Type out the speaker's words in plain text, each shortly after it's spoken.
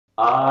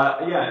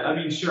Yeah, I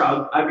mean, sure.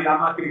 I'm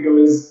not going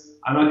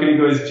to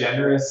go as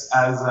generous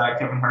as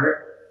Kevin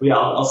Hart. But yeah,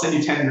 I'll send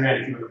you 10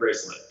 grand if you win a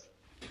bracelet.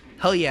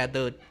 Hell yeah,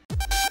 dude.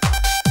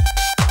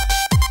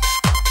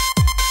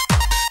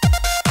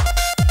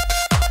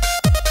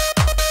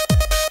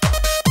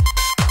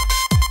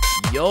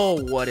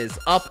 Yo, what is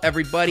up,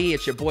 everybody?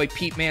 It's your boy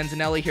Pete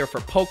Manzanelli here for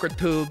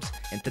PokerTubes,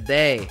 and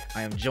today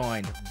I am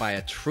joined by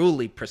a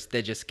truly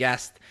prestigious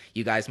guest.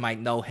 You guys might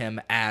know him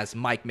as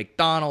Mike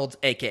McDonald,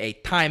 aka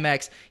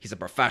Timex. He's a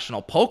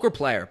professional poker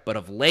player, but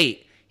of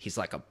late, he's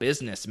like a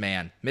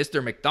businessman.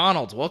 Mr.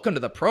 McDonald, welcome to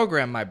the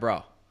program, my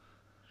bro.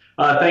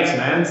 Thanks,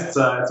 man. It's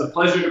a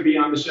pleasure to be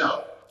on the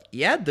show.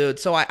 Yeah, dude.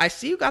 So I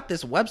see you got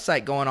this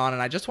website going on,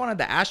 and I just wanted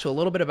to ask you a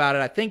little bit about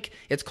it. I think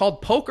it's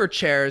called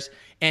PokerShares,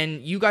 and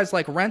you guys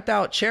like rent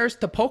out chairs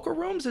to poker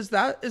rooms. Is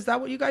that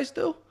what you guys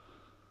do?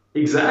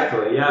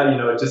 Exactly. Yeah.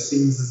 It just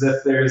seems as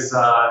if there's,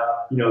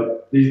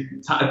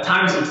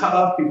 times are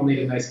tough. People need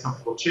a nice,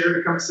 comfortable chair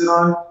to come sit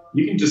on.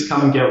 You can just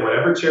come and get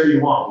whatever chair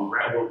you want.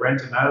 We'll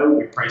rent them out.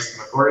 We price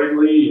them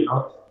accordingly.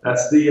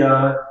 That's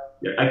the.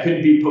 I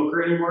couldn't beat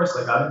poker anymore,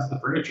 so I got into the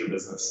furniture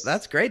business.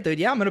 That's great, dude.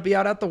 Yeah, I'm going to be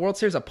out at the World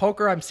Series of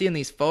Poker. I'm seeing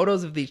these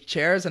photos of these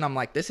chairs, and I'm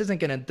like, this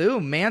isn't going to do.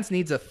 Manz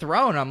needs a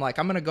throne. I'm like,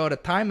 I'm going to go to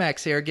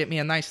Timex here, get me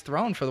a nice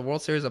throne for the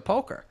World Series of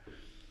Poker.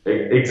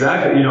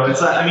 Exactly. All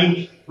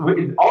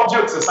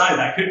jokes aside,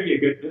 that could be a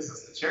good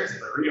business. The chairs at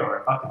the Rio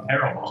are fucking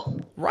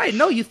terrible. Right.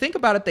 No, you think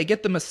about it, they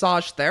get the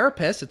massage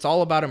therapist. It's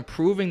all about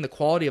improving the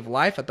quality of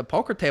life at the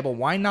poker table.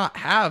 Why not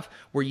have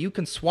where you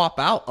can swap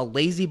out a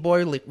lazy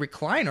boy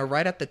recliner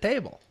right at the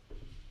table?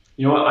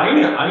 You know what? I'm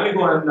gonna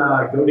go on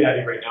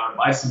GoDaddy right now and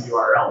buy some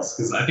URLs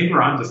because I think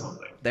we're onto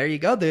something. There you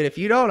go, dude. If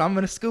you don't, I'm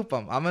gonna scoop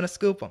them. All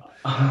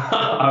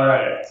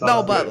right.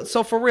 No, but good.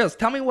 So for reals,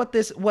 tell me what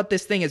this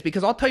thing is,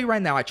 because I'll tell you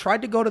right now. I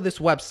tried to go to this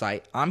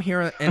website. I'm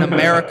here in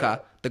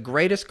America, the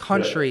greatest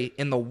country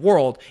in the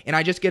world, and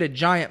I just get a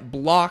giant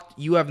block.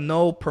 You have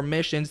no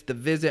permissions to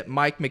visit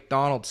Mike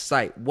McDonald's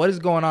site. What is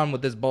going on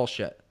with this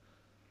bullshit?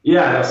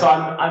 Yeah. So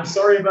I'm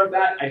sorry about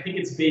that. I think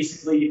it's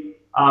basically.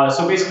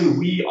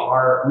 We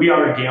are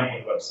a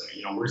gambling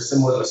website. We're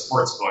similar to a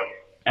sports book.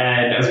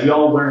 And as we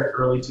all learned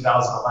early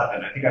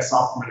 2011, I think I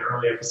saw from an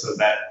early episode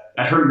that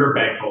hurt your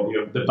bankroll,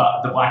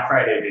 the Black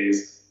Friday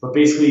days. But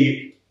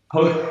basically,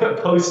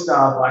 post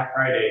Black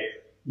Friday,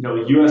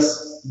 the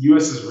U.S.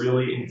 is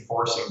really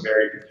enforcing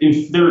very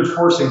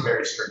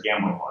strict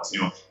gambling laws.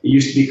 It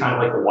used to be kind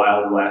of like the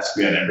Wild West.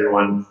 We had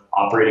everyone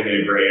operating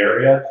in a gray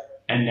area,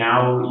 and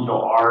now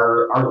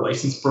our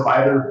license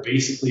provider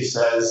basically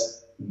says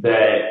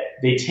that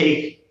they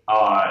take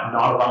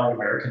not allowing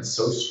Americans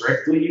so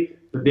strictly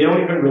that they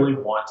don't even really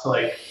want to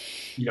let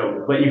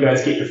you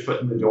guys get your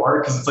foot in the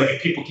door, because it's like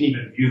if people can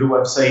even view the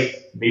website,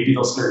 maybe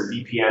they'll start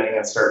VPNing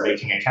and start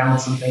making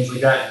accounts and things like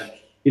that. And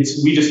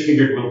we just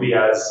figured we'll be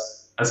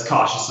as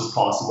cautious as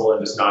possible and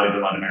just not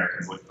even let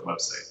Americans look at the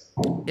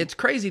website. It's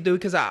crazy,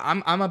 dude, because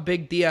I'm a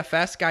big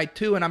DFS guy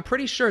too, and I'm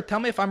pretty sure, tell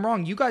me if I'm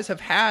wrong, you guys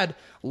have had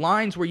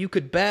lines where you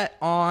could bet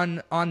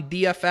on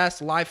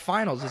DFS live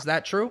finals. Is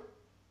that true?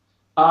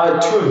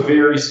 To a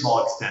very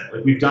small extent.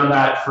 Like we've done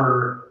that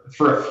for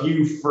a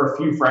few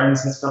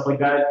friends and stuff like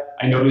that.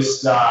 I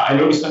noticed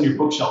on your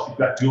bookshelf you've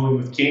got Dueling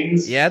with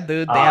Kings. Yeah,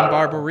 dude, Dan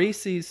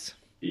Barbarisi's.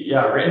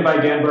 Yeah, written by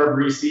Dan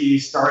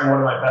Barbarisi, starring one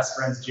of my best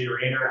friends, Jay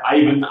Raynor. I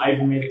even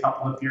made a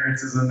couple of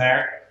appearances in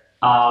there.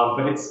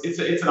 But it's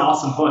an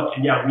awesome book,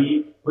 and yeah,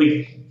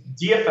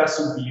 DFS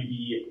would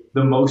be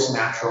the most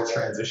natural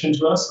transition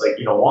to us.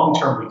 Long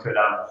term, we could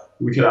have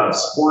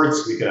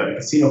sports, we could have a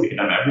casino, we could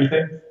have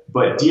everything.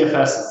 But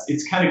DFS,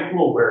 it's kind of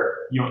cool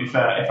where, if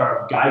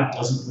our guy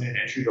doesn't win an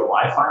entry to a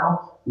live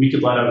final, we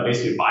could let him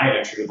basically buy an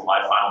entry to the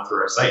live final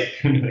through our site.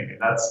 And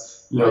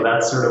that's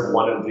sort of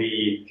one of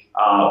the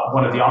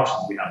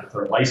options we have with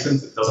our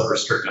license. It doesn't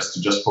restrict us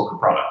to just poker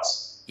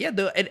products. Yeah,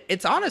 dude,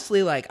 it's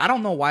honestly I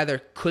don't know why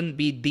there couldn't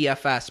be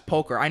DFS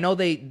poker. I know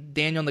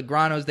Daniel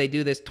Negreanu's, they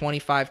do this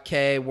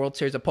 25K World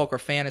Series of Poker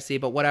fantasy,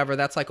 but whatever,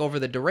 that's over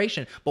the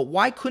duration. But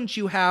why couldn't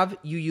you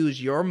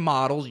use your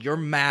models, your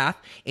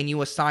math, and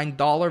you assign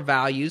dollar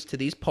values to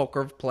these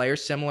poker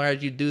players similar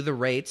as you do the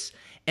rates,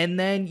 and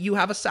then you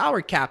have a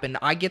salary cap, and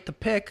I get to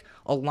pick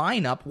a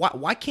lineup?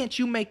 Why can't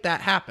you make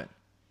that happen?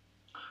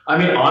 I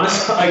mean,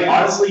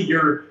 honestly,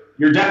 you're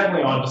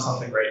definitely onto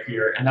something right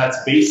here, and that's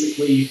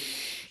basically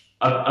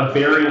a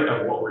variant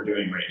of what we're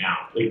doing right now.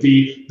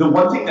 The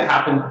one thing that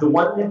happened, the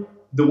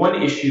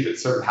one issue that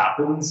sort of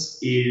happens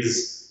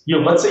is,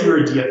 let's say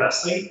you're a DFS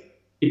site.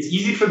 It's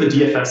easy for the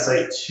DFS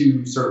site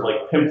to sort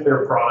of pimp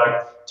their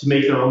product, to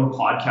make their own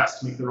podcast,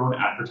 to make their own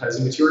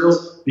advertising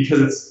materials,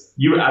 because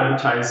you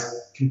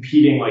advertise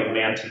competing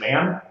man to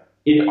man.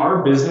 In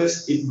our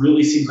business, it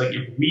really seems like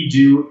if we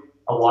do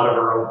a lot of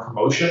our own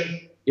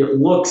promotion, it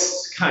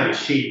looks kind of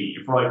shady.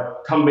 If we're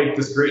come make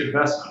this great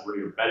investment where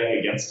you're betting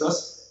against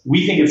us,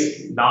 we think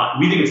it's not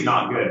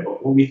good.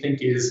 But what we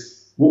think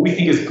is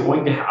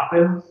going to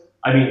happen.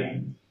 I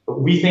don't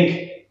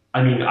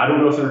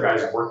know if there are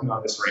guys working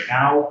on this right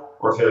now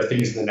or if there are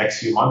things in the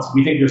next few months.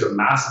 We think there's a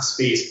massive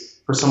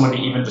space for someone to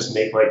even just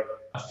make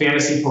a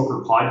fantasy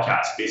poker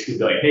podcast, basically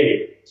be like,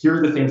 hey, here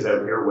are the things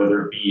out here,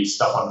 whether it be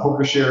stuff on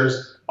PokerShares,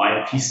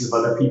 buying pieces of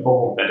other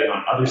people, betting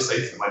on other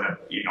sites that might have,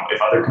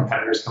 if other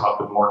competitors come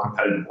up with more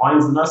competitive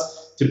lines than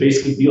us, to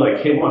basically be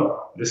like, hey,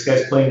 look, this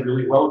guy's playing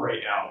really well right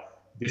now.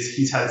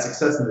 He's had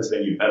success in this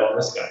venue, bet on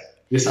this guy.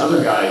 This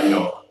other guy,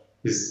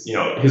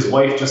 his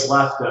wife just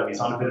left him. He's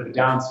on a bit of a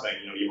downswing.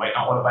 You might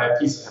not want to buy a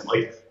piece of him.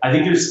 Like, I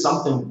think there's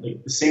something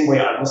like the same way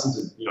I've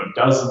listened to,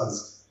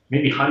 dozens,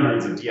 maybe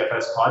hundreds of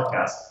DFS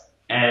podcasts.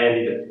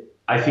 And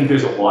I think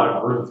there's a lot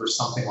of room for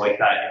something like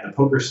that in the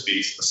poker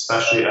space,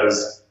 especially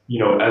as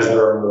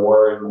there are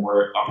more and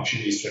more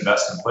opportunities to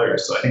invest in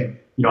players. So I think,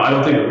 I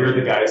don't think that we're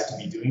the guys to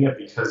be doing it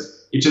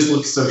because it just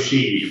looks so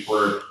shady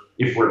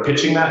if we're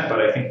pitching that.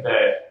 But I think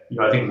that,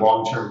 I think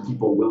long-term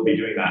people will be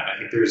doing that. I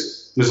think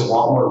there's a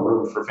lot more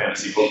room for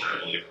fantasy poker, I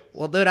believe.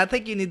 Well, dude, I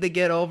think you need to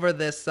get over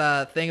this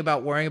thing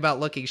about worrying about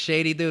looking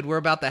shady, dude. We're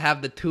about to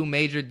have the two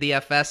major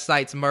DFS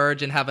sites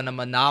merge and having a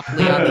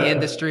monopoly on the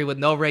industry with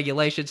no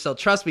regulation. So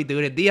trust me,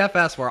 dude, in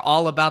DFS, we're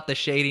all about the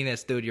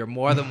shadiness, dude. You're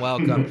more than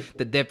welcome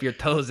to dip your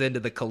toes into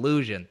the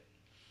collusion.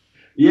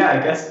 Yeah,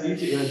 I guess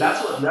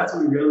that's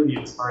what we really need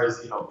as far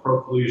as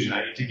pro collusion.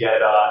 I need to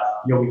get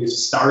we need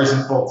stars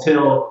in full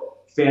tilt.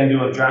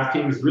 FanDuel and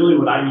DraftKings, really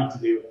what I need to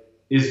do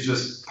is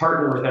just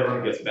partner with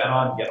everyone who gets bet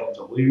on, get them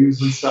to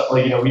lose and stuff.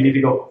 Like, we need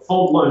to go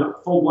full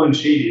blown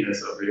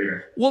shadiness over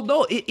here. Well,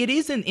 no, it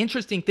is an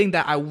interesting thing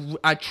that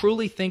I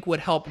truly think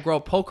would help grow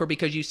poker,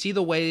 because you see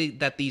the way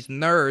that these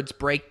nerds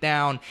break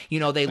down,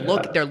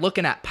 they're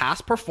looking at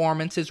past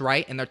performances,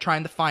 right? And they're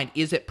trying to find,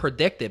 is it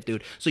predictive,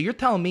 dude? So you're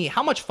telling me,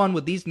 how much fun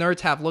would these nerds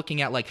have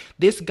looking at, like,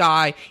 this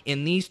guy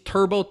in these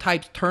turbo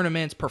type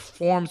tournaments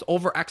performs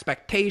over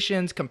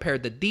expectations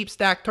compared to deep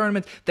stack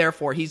tournaments,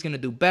 therefore he's going to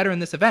do better in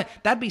this event.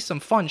 That'd be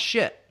some fun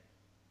shit.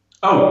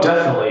 Oh,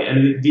 definitely.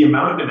 And the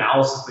amount of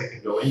analysis that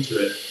can go into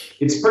it,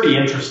 it's pretty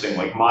interesting.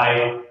 Like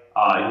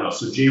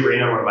so Jay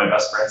Raynor, one of my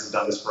best friends, has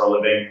done this for a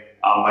living.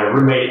 My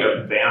roommate out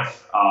in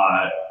Banff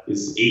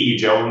is A.E.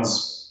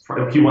 Jones.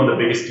 He won the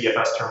biggest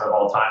DFS tournament of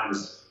all time,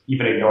 was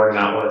even ignoring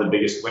that, one of the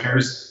biggest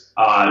winners.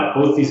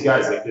 Both these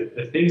guys, like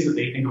the things that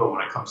they think about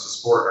when it comes to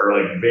sport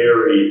are like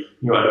very,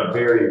 at a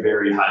very,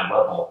 very high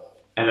level.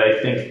 And I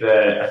think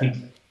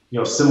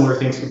similar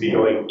things could be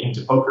going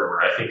into poker,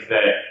 where I think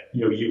that,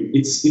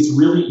 it's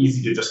really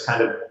easy to just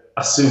kind of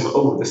assume,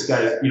 oh, this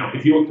guy,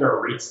 if you look at our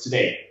rates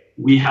today,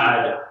 we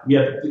had,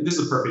 this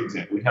is a perfect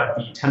example. We have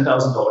the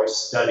 $10,000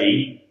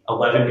 study,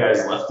 11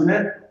 guys left in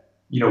it.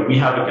 We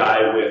have a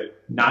guy with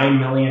 9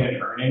 million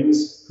in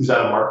earnings who's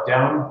at a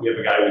markdown. We have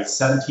a guy with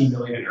 17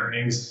 million in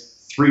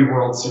earnings, 3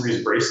 World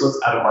Series bracelets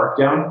at a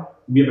markdown.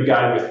 We have a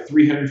guy with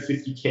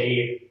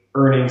 350K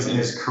earnings in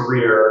his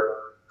career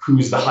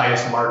who's the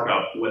highest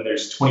markup when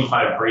there's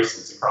 25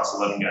 bracelets across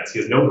 11 guys. He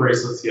has no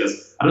bracelets.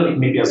 I don't think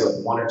maybe has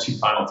like 1 or 2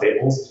 final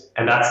tables,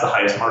 and that's the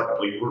highest markup.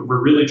 Like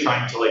we're really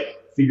trying to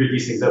figure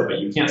these things out, but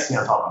you can't stay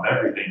on top of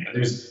everything. And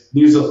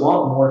there's a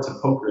lot more to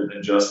poker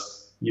than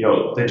just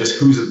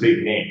who's a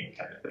big name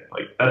kind of thing.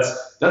 Like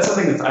that's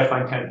something that I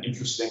find kind of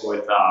interesting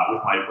with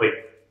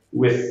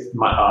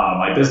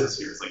my business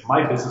here. It's like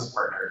my business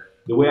partner,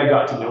 the way I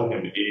got to know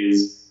him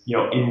is,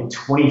 in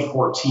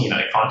 2014,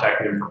 I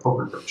contacted him for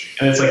poker coaching.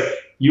 And it's like,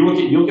 you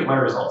look at my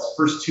results.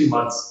 First 2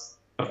 months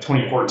of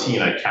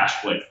 2014, I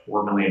cashed like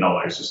 $4 million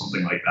or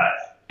something like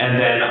that. And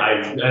then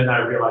I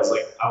realized,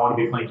 like, I want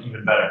to be playing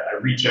even better. I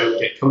reach out,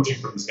 get coaching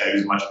from this guy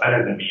who's much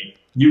better than me.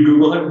 You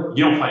Google him,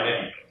 you don't find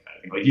anything.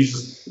 Like, he's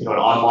just, an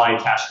online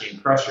cash game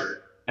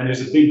crusher. And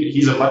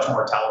he's a much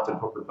more talented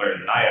poker player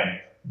than I am.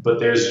 But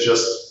there's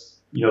just,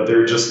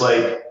 there's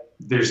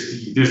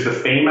the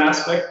fame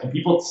aspect, and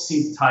people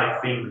seem to tie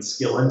fame and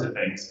skill into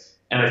things.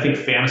 And I think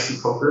fantasy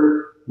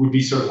poker would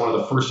be sort of one of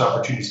the first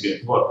opportunities to be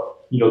like,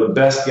 look, the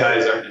best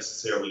guys aren't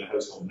necessarily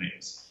household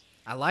names.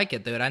 I like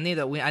it, dude. I need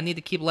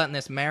to keep letting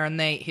this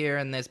marinate here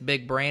in this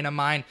big brain of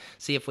mine,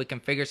 see if we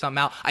can figure something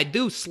out. I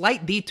do,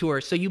 slight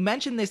detour. So you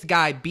mentioned this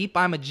guy, Beep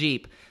I'm a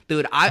Jeep.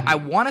 Dude, I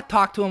want to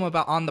talk to him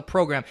about on the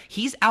program.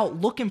 He's out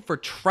looking for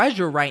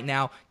treasure right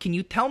now. Can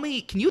you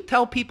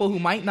tell people who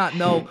might not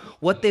know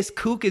what this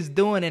kook is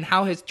doing and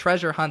how his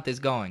treasure hunt is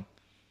going?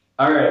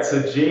 All right,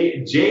 so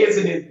Jay is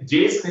an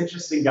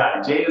interesting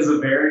guy. Jay is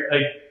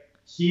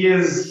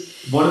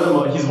he's one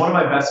of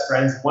my best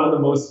friends, one of the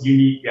most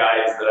unique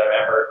guys that I've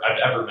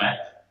ever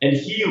met. And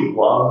he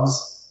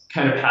loves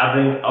kind of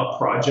having a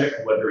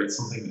project, whether it's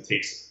something that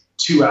takes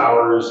 2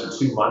 hours or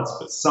 2 months,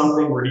 but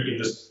something where he can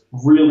just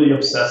really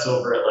obsess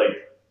over it,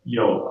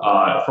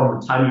 from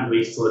the time he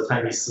wakes till the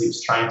time he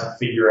sleeps, trying to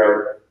figure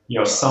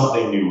out,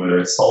 something new, whether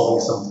it's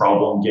solving some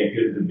problem, get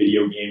good at the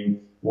video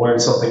game, learn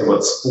something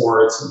about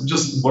sports,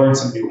 just learn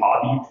some new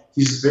hobby.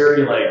 He's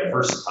very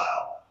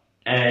versatile.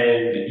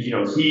 And,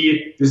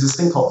 there's this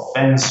thing called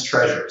Fenn's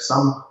Treasure.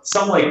 Some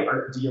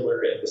art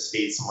dealer in the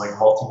States, some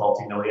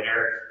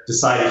multi-millionaire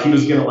decided he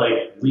was going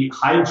to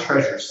hide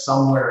treasure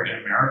somewhere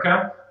in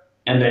America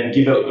and then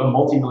give out a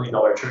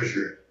multi-million-dollar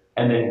treasure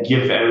and then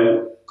give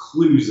out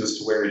clues as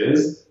to where it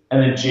is.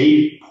 And then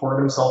Jay poured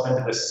himself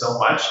into this so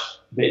much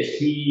that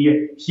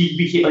he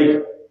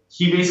became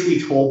he basically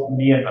told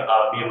me and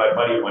my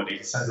buddy one day.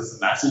 He sends us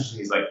a message and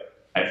he's like,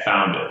 "I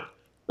found it."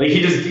 Like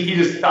he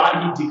just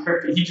thought he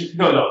decrypted. He just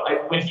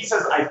when he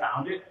says "I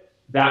found it,"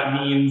 that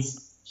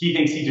means he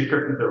thinks he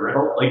decrypted the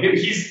riddle. Like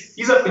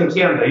he's up in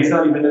Canada. He's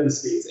not even in the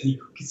States, and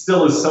he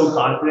still is so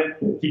confident.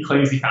 He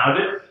claims he found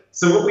it.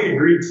 So what we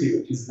agreed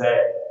to is that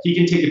he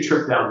can take a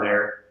trip down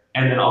there,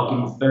 and then I'll give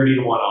him 30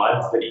 to 1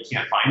 odds that he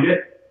can't find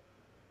it.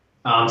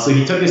 So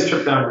he took his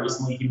trip down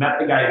recently. He met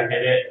the guy who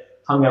hit it,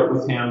 hung out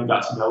with him,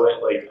 got to know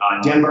it. Like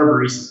Dan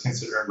Barbarese is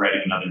considering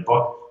writing another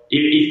book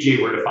if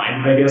Jay were to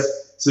find it, I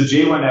guess. So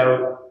Jay went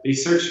out. They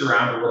searched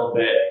around a little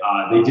bit.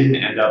 They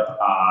didn't end up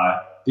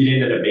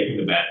making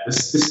the bet. The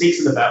stakes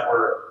of the bet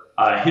were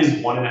his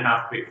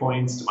 1.5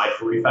 Bitcoins to my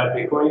 45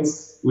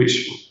 Bitcoins,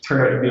 which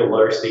turned out to be a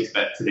lower stakes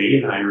bet today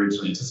than I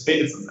originally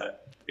anticipated, since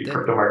the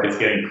crypto market's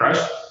getting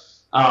crushed.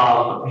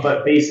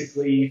 But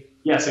basically,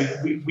 yeah. So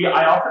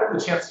I offered him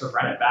the chance to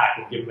run it back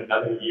and give him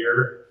another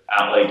year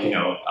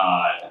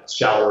at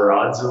shallower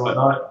odds or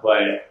whatnot.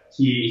 But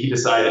he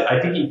decided. I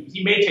think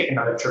he may take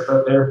another trip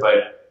out there,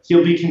 but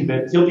he'll be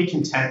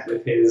content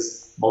with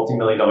his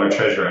multi-million-dollar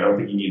treasure. I don't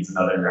think he needs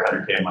another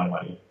 100K of my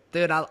money.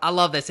 Dude, I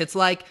love this. It's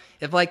like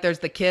if there's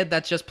the kid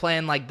that's just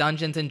playing like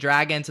Dungeons and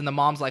Dragons and the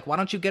mom's like, why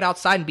don't you get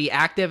outside and be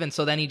active? And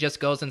so then he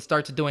just goes and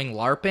starts doing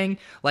LARPing.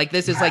 Like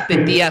this is like the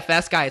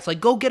DFS guy. It's like,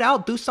 go get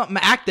out, do something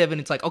active. And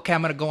it's like, okay,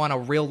 I'm going to go on a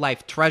real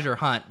life treasure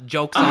hunt.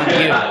 Joke's on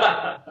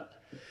you.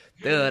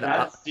 Dude,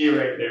 that's you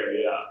right there.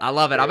 Yeah, I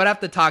love it. I'm gonna have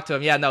to talk to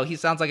him. Yeah, no, he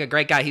sounds like a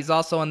great guy. He's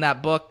also in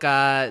that book,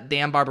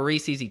 Dan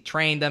Barbarese's. He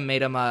trained him,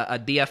 made him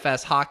a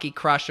DFS hockey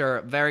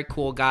crusher. Very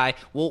cool guy.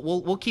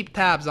 We'll keep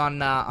tabs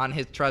on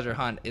his treasure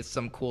hunt. It's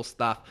some cool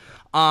stuff.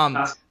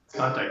 Contact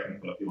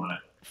info if you want it.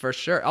 For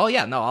sure. Oh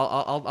yeah, no,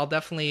 I'll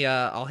definitely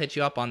I'll hit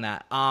you up on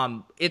that.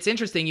 It's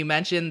interesting. You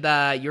mentioned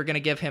you're going to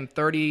give him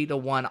 30 to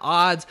 1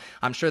 odds.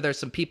 I'm sure there's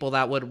some people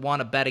that would want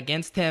to bet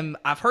against him.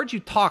 I've heard you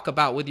talk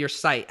about with your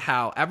site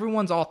how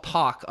everyone's all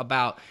talk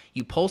about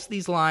you post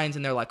these lines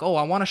and they're like, oh,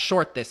 I want to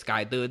short this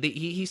guy, dude.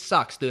 He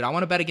sucks, dude. I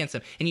want to bet against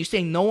him. And you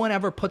say no one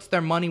ever puts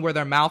their money where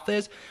their mouth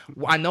is.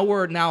 I know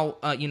we're now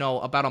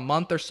about a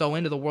month or so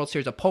into the World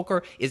Series of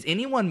Poker. Is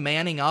anyone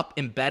manning up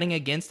and betting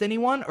against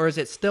anyone, or is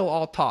it still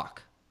all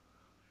talk?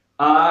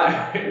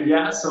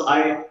 Yeah, so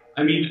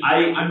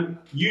I'm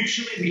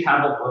usually we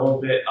have a little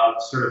bit of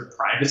sort of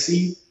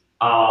privacy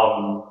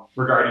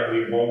regarding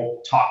we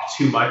won't talk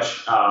too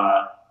much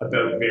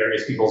about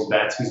various people's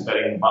bets, who's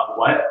betting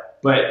what.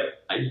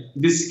 But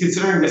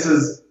considering this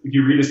is, if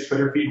you read his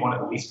Twitter feed, one of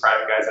the least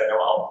private guys I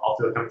know, I'll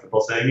feel comfortable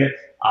saying it.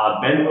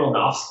 Ben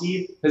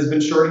Wilinofsky has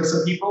been shorting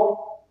some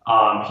people.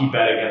 He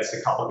bet against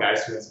a couple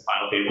guys who win some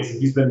final tables, and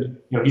he's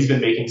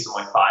been making some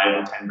like 5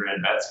 and 10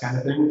 grand bets kind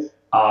of thing.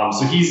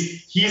 So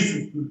he's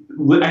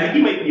I think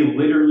he might be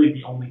literally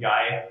the only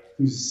guy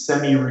who's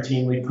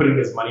semi-routinely putting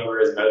his money where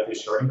his mouth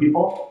is shorting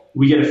people.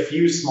 We get a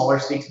few smaller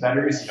stakes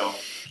bettors,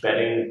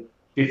 betting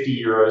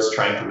 50 euros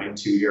trying to win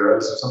 2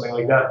 euros or something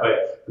like that.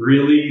 But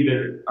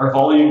really, our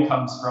volume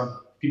comes from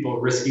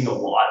people risking a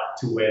lot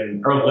to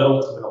win, or a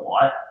little to win a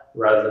lot,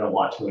 rather than a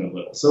lot to win a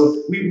little.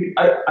 So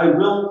I've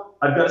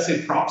got to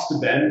say props to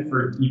Ben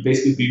for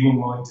basically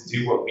being willing to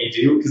do what we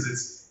do,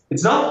 because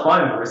it's not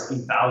fun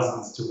risking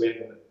thousands to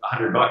win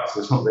 $100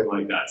 or something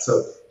like that.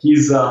 So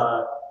he's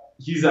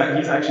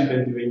actually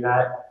been doing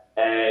that.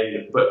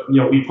 But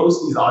we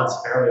post these odds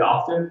fairly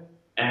often,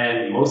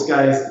 and most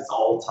guys, it's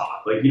all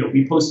talk. Like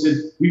we post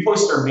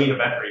our main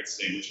event rates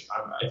today, which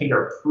I think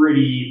are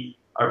pretty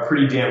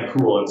damn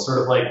cool, and sort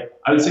of like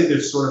I would say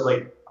there's sort of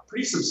like a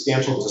pretty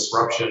substantial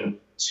disruption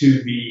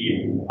to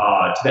the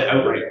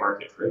outright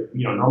market. Right?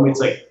 Normally it's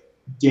like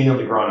Daniel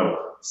Negreanu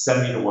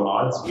 70 to 1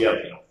 odds. We have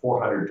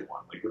 400 to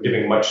 1. Like we're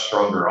giving much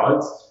stronger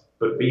odds.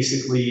 But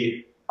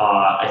basically,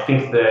 I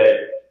think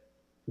that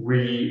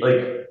we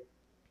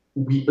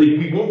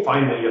won't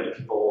find many other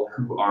people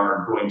who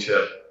are going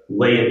to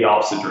lay in the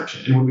opposite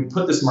direction. And when we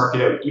put this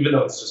market out, even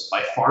though it's just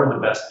by far the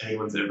best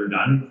anyone's ever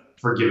done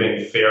for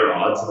giving fair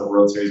odds in the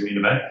World Series main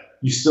event,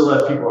 you still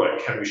have people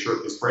like, can we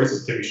short these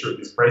prices? Can we short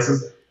these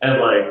prices? And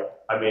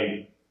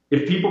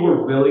if people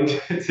were willing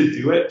to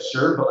do it,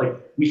 sure.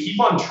 But we keep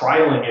on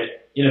trialing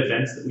it in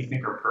events that we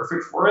think are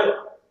perfect for it.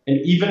 And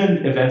even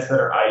in events that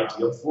are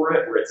ideal for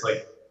it, where it's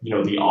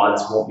the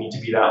odds won't need to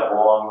be that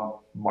long,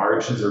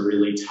 margins are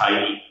really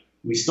tight,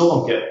 we still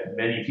don't get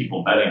many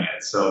people betting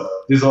it. So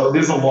there's a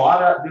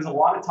lot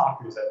of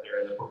talkers out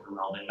there in the poker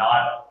world, and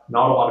not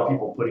a lot of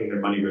people putting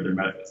their money where their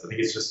mouth is. I think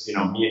it's just me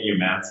and you,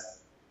 Manz.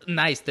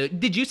 Nice.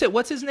 Did you say,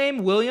 what's his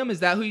name? William? Is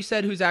that who you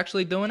said who's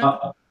actually doing it?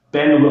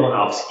 Ben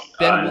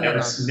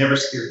Wilinofsky. Never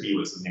Scared Me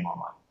was his name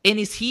online. And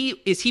is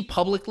he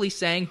publicly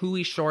saying who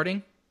he's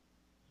shorting?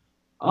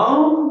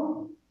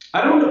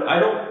 I don't know.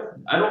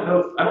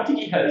 I don't think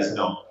he has,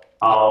 no.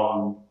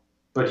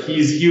 But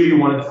he'd be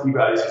one of the few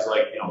guys who's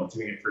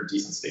doing it for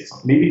decent stakes.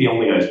 Maybe the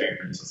only guy who's doing it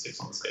for decent stakes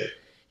on the stage.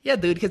 Yeah,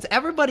 dude, because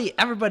everybody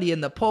in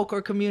the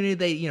poker community,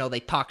 they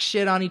talk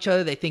shit on each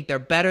other. They think they're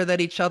better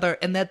than each other,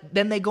 and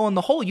then they go in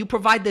the hole. You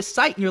provide this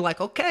site, and you're like,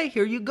 okay,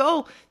 here you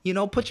go.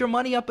 Put your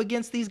money up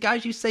against these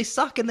guys you say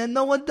suck, and then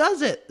no one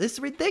does it. It's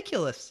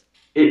ridiculous.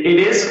 It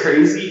is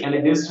crazy, and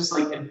it is just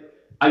like,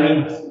 I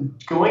mean,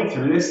 going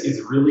through this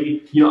is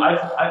really,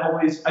 I've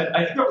always,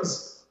 I think I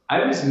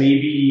was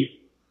maybe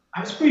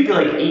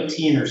like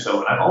 18 or so,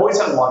 and I've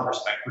always had a lot of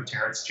respect for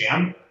Terrence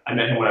Jam. I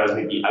met him when I was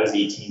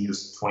 18, he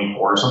was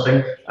 24 or something.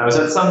 And I was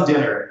at some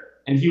dinner,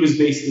 and he was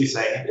basically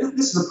saying,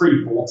 this is a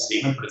pretty bold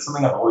statement, but it's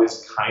something I've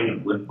always kind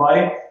of lived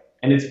by.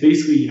 And it's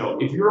basically,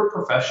 if you're a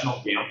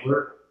professional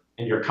gambler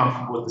and you're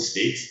comfortable with the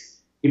stakes,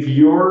 if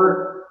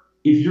you're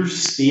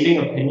stating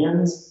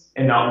opinions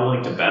and not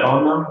willing to bet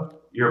on them,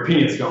 your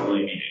opinions don't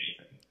really mean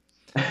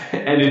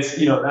anything. And it's,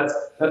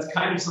 that's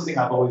kind of something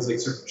I've always like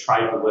sort of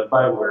tried to live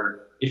by,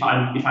 where if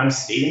I'm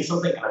stating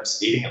something and I'm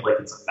stating it like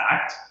it's a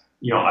fact,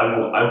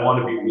 I want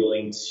to be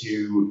willing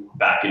to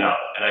back it up.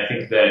 And I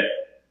think that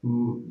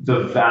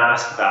the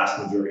vast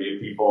majority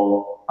of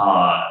people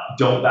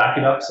don't back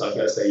it up. So I've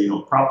got to say,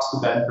 props to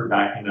Ben for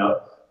backing it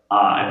up.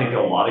 I think a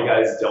lot of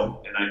guys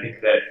don't. And I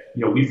think that,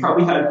 we've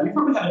probably had,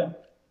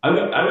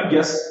 I would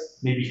guess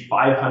maybe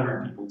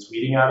 500 people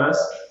tweeting at us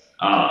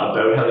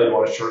about how they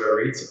want to short our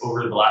rates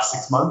over the last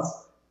 6 months.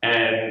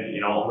 And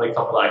only a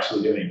couple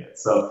actually doing it,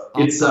 so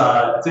it's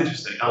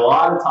interesting. A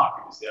lot of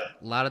talkers, yeah.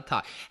 A lot of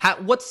talk.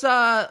 What's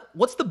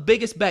the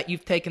biggest bet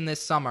you've taken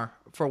this summer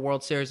for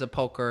World Series of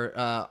Poker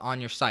on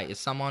your site?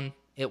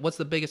 What's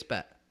the biggest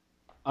bet?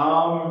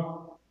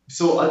 So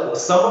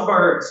some of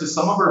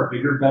our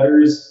bigger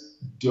bettors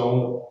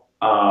don't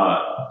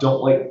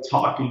like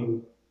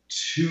talking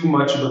too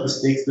much about the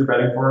stakes they're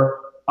betting for.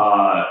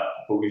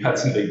 But we've had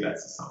some big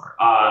bets this summer.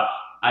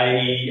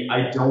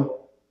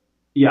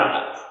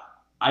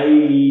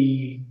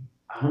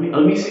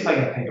 Let me see if I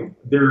can think of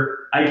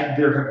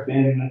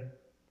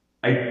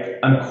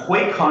I'm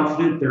quite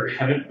confident there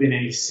haven't been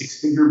any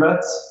 6-figure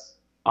bets,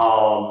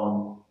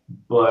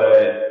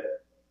 but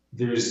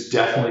there's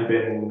definitely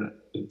been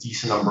a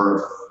decent number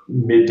of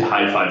mid to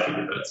high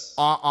 5-figure bets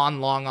on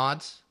long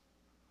odds.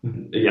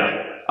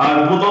 Yeah.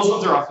 Well, those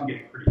ones are often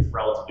getting pretty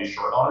relatively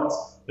short odds.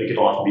 Like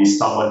it'll often be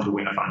someone to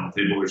win a final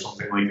table or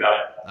something like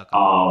that. Okay.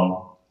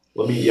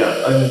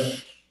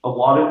 A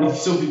lot of,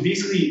 so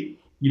basically,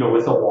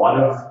 with a lot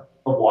of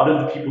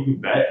the people who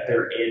bet,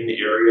 they're in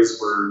areas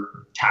where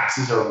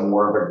taxes are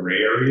more of a gray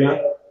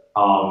area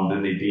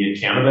than they'd be in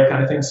Canada,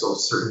 kind of thing. So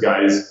certain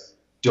guys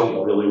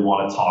don't really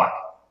want to talk,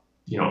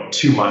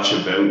 too much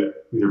about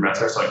who their bets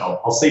are. So like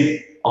I'll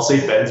say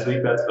Ben's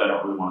big bets, but I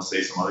don't really want to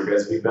say some other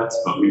guys' big bets.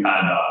 But we've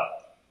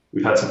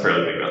had some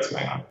fairly big bets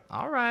going on.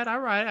 All right.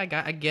 I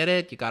get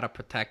it. You got to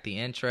protect the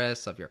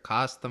interests of your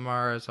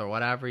customers or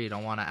whatever. You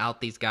don't want to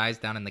out these guys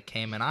down in the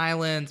Cayman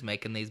Islands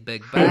making these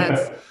big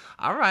bets.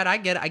 All right, I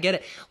get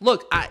it.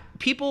 Look,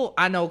 people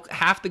I know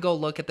have to go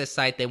look at this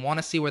site. They want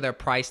to see where they're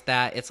priced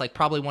at. It's like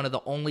probably one of the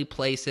only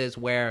places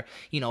where,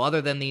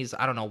 other than these,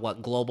 I don't know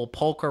what, global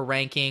poker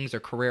rankings or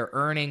career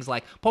earnings,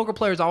 like poker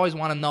players always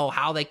want to know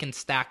how they can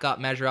stack up,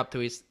 measure up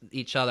to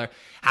each other.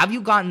 Have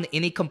you gotten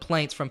any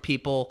complaints from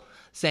people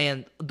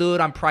saying,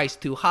 dude, I'm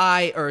priced too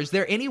high? Or is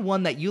there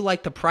anyone that you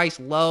like to price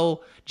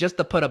low just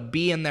to put a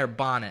bee in their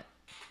bonnet?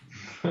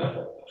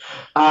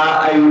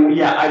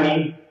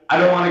 I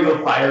don't want to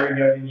go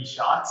firing out any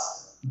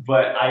shots,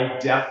 but I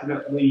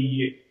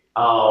definitely,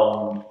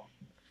 our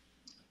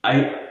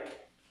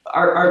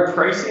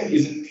pricing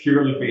isn't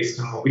purely based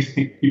on what we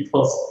think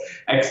people's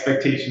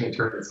expectation in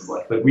tournaments is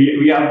like. Like we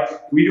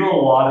do a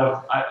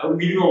lot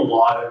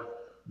of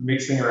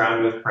mixing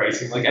around with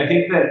pricing. Like I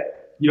think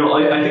that,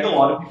 I think a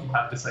lot of people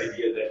have this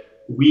idea that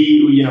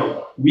we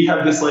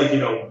have this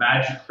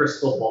magic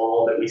crystal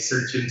ball that we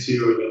search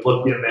into and we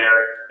look in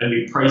there and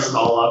we price it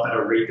all up at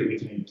a rate that we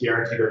can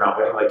guarantee they're not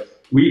winning. Like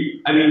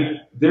we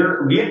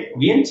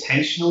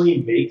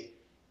intentionally make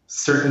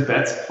certain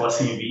bets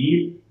plus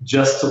EV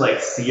just to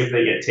see if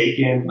they get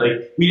taken.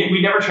 Like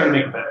we never try to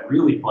make a bet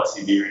really plus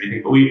EV or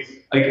anything, but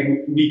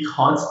we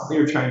constantly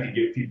are trying to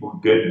give people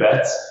good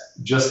bets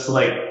just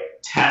to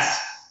test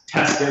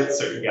out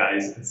certain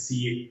guys and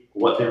see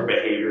what their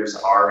behaviors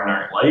are and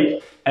aren't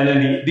like. And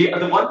then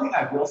the one thing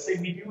I will say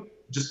we do,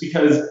 just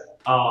because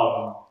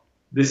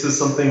this is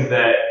something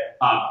that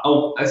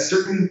a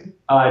certain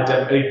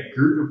a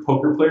group of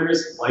poker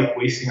players like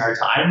wasting our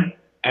time,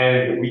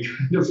 and we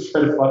kind of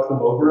try to fuck them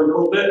over a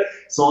little bit.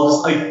 So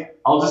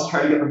I'll just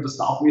try to get them to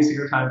stop wasting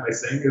our time by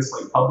saying this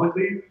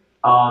publicly.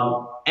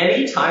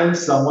 Anytime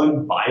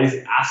someone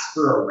asks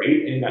for a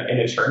rate in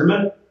a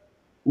tournament,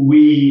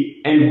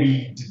 we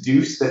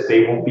deduce that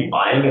they won't be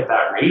buying at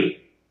that rate,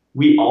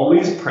 we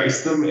always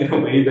price them in a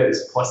way that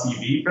is plus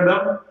EV for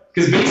them.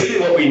 Because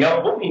basically what we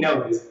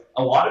know is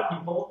a lot of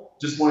people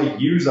just want to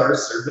use our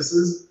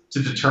services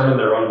to determine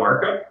their own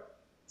markup.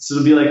 So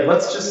to be like,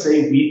 let's just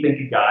say we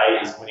think a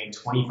guy is winning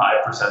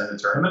 25% of the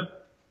tournament.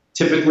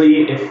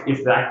 Typically,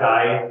 if that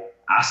guy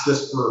asked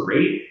us for a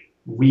rate,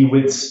 we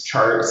would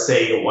charge,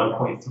 say, a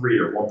 1.3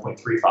 or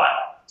 1.35.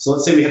 So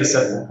let's say we had a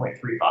set of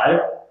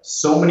 1.35.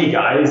 so many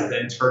guys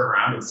then turn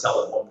around and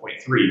sell at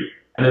 1.3,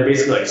 and they're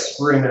basically like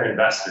screwing their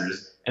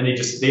investors. And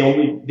they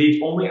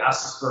only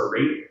ask us for a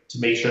rate to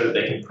make sure that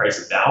they can price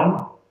it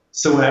down.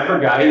 So whenever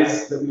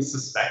guys that we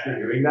suspect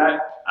are doing that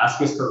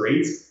ask us for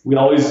rates, we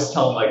always just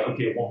tell them like,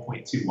 okay,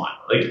 1.21.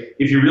 Like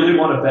if you really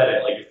want to bet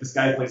it, like if this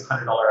guy plays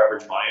 $100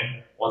 average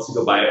buy-in, wants to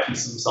go buy a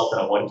piece of himself in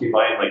a 1K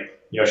buy-in,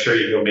 like, sure,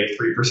 you go make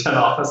 3%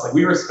 off us. Like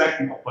we respect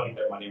people putting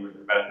their money where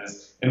their bet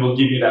is, and we'll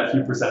give you that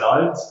few percent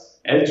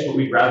edge, but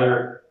we'd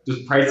rather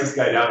just price this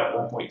guy down at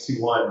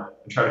 1.21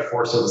 and try to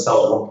force him to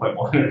sell at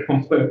 1.1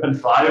 or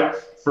 1.15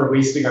 for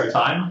wasting our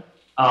time.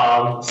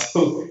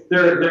 So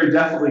there are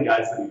definitely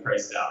guys that we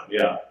price down.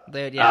 Yeah.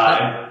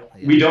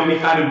 We only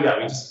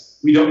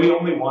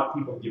want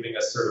people giving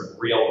us sort of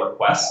real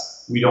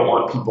requests. We don't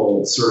want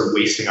people sort of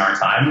wasting our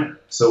time.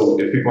 So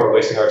if people are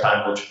wasting our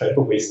time, we'll try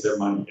to waste their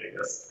money, I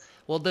guess.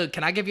 Well, dude,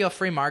 can I give you a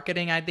free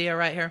marketing idea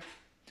right here?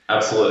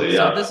 Absolutely,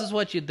 yeah. So this is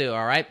what you do,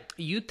 all right?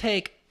 You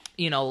take,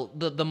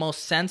 the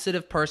most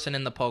sensitive person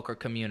in the poker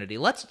community.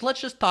 Let's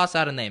just toss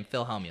out a name,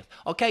 Phil Hellmuth.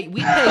 Okay,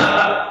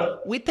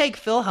 we take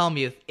Phil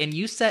Hellmuth, and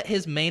you set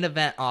his main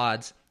event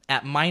odds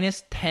at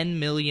minus 10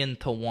 million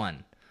to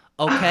 1.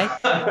 Okay,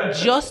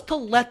 just to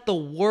let the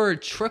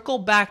word trickle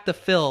back to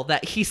Phil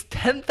that he's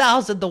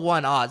 10,000 to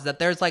 1 odds, that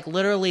there's like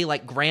literally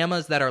like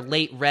grandmas that are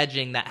late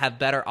regging that have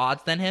better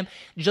odds than him.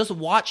 Just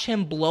watch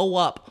him blow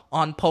up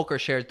on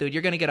PokerShares, dude.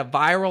 You're going to get a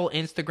viral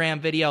Instagram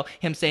video,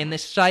 him saying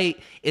this site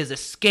is a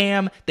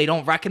scam. They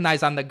don't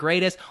recognize I'm the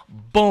greatest.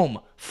 Boom.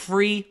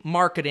 Free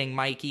marketing,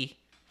 Mikey.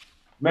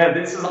 Man,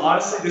 this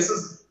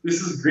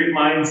is great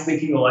minds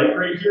thinking alike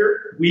right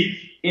here.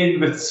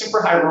 In the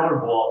super high roller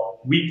ball,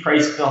 we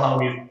priced Phil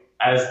Hellmuth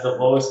as the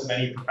lowest of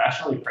any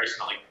professional. We priced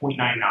him at like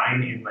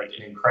 0.99 in like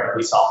an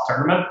incredibly soft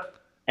tournament.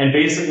 And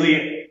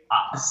basically,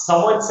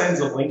 someone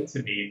sends a link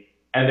to me,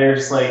 and they're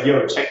just like,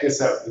 yo, check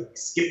this out.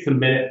 Skip to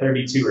minute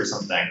 32 or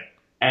something.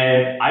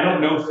 And I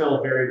don't know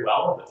Phil very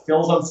well, but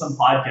Phil's on some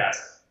podcast.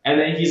 And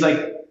then he's like,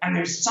 and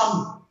there's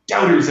some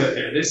doubters out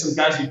there. There's some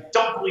guys who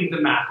don't believe the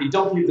math. They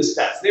don't believe the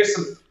stats. There's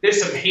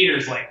some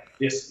haters like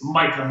this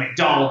Michael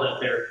McDonald out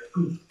there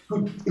who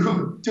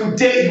doubt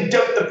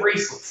the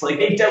bracelets. Like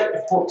they doubt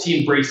the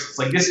 14 bracelets.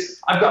 Like this,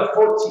 I've got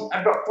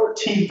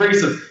 14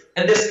 bracelets,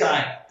 and this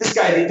guy,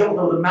 they don't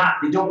know the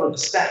math. They don't know the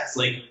stats.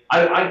 Like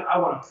I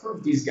want to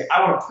prove these guys.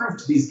 I want to prove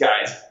to these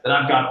guys that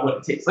I've got what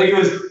it takes. Like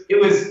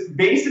it was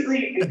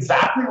basically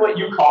exactly what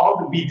you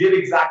called. We did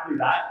exactly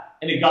that,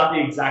 and it got the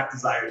exact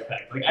desired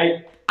effect. Like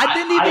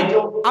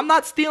I'm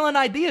not stealing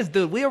ideas,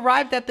 dude. We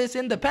arrived at this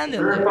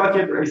independently. We're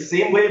fucking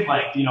same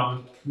wavelength.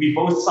 We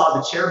both saw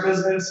the chair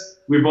business.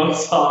 We both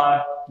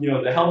saw, the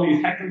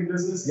Hellmuth heckling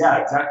business. Yeah,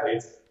 exactly.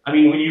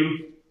 We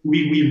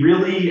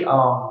really,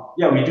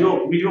 we do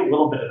a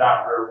little bit of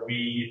that where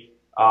we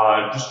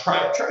just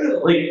try to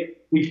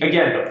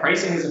again, the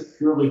pricing isn't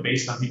purely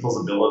based on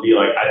people's ability.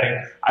 Like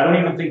I don't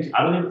even think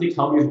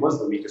Hellmuth was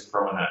the weakest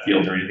pro in that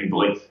field or anything.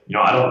 But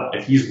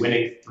if he's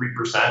winning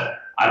 3%,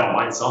 I don't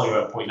mind selling him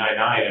at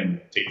 0.99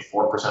 and take a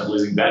 4%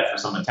 losing bet for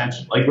some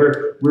attention. Like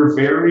we're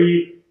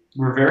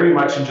very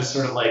much in just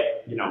sort of like,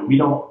 we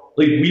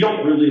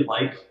don't really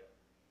like,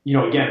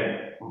 again,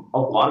 a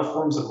lot of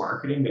forms of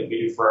marketing that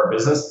we do for our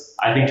business,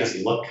 I think just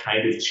look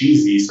kind of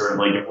cheesy, sort of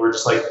like if we're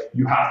just like,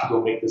 you have to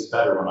go make this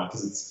bet or whatnot,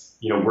 because it's,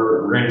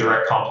 we're in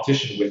direct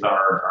competition with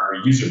our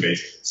user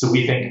base. So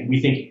we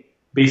think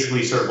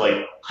basically sort of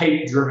like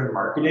hype driven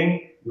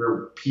marketing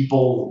where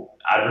people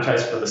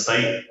advertise for the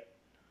site,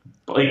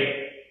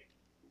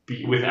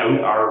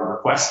 without our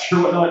request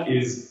or whatnot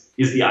is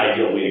the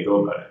ideal way to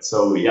go about it.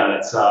 So yeah,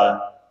 that's,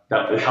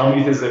 that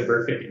Hellmuth is a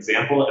perfect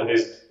example, and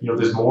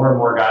there's more and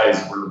more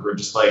guys where we're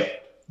just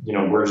like,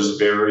 we're just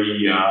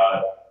very,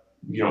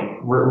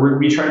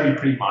 we try to be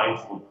pretty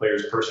mindful of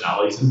players'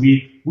 personalities, and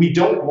we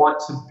don't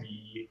want to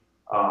be,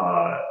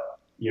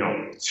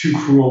 too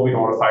cruel. We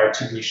don't want to fire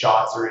too many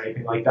shots or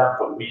anything like that,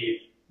 but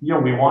we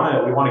want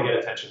to get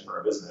attention for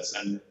our business.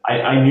 And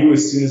I knew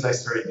as soon as I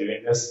started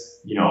doing this,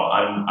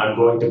 I'm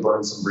going to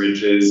burn some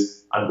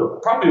bridges. I'm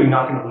probably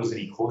not going to lose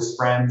any close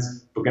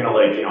friends, but going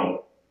to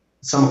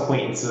some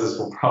acquaintances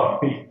will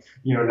probably,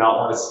 not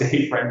want to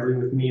stay friendly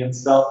with me and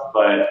stuff.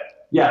 But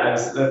yeah,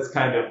 that's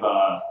kind of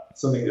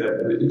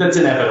something that's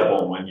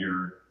inevitable when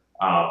you're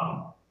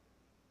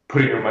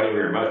putting your money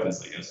where your mouth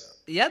is, I guess.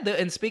 Yeah,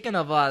 and speaking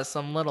of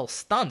some little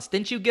stunts,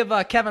 didn't you give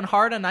Kevin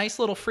Hart a nice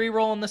little free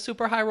roll in the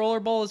Super High Roller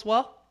Bowl as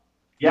well?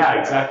 Yeah,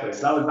 exactly.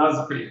 So that was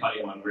a pretty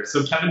funny one.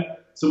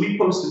 So we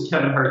posted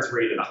Kevin Hart's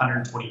rate at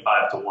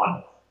 125 to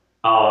 1.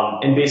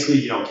 And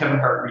basically, Kevin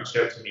Hart reached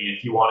out to me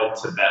if he wanted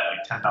to bet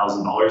like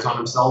 $10,000 on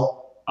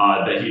himself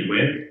that he'd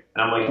win.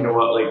 And I'm like, you know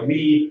what? Like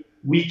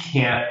we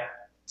can't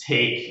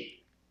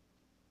take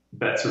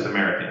bets with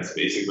Americans.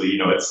 Basically,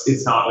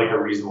 it's not like a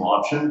reasonable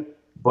option.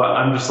 But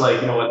I'm just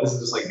like, you know what? This is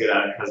just like good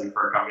advertising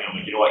for our company. I'm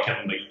like, you know what,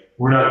 Kevin? Like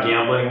we're not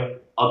gambling.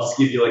 I'll just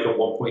give you like a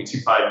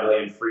 1.25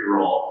 million free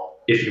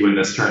roll if you win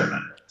this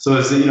tournament. So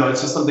it's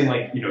it's just something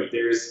like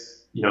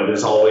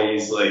there's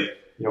always like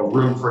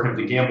room for him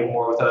to gamble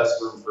more with us,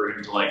 room for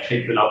him to like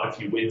hype it up if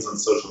he wins on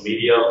social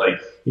media. Like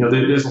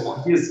there's a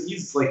lot.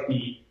 He's like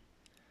the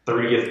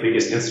 30th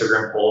biggest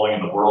Instagram following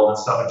in the world and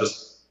stuff, and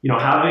just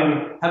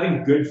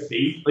having good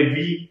faith. Like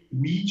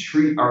we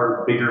treat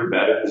our bigger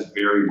bettors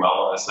very well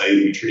on the site.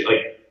 We treat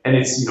and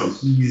it's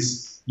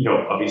he's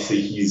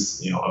obviously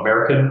he's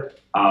American,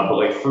 but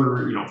like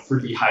for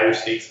the higher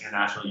stakes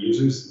international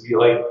users,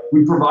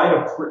 we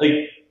provide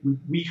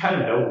we kind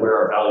of know where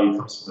our value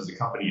comes from as a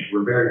company, and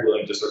we're very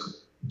willing to sort of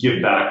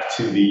give back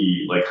to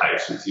the higher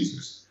stakes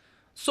users.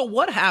 So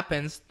what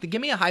happens? Give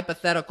me a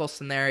hypothetical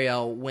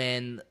scenario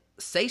when,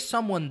 say,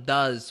 someone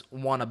does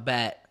want to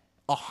bet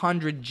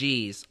 100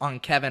 G's on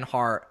Kevin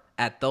Hart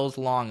at those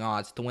long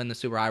odds to win the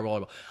Super High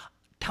Roller.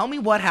 Tell me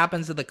what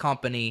happens to the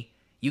company.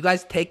 You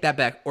guys take that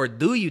bet, or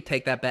do you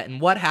take that bet,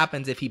 and what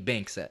happens if he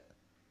banks it?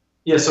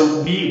 Yeah,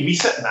 so we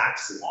set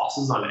max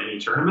losses on any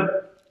tournament.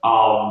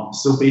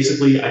 So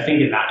basically, I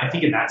think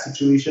in that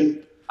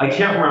situation, I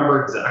can't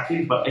remember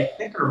exactly, but I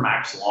think our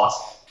max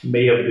loss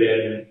may have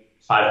been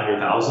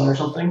 500,000 or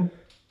something.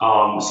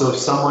 So if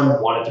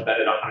someone wanted to bet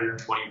at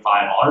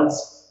 125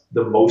 odds,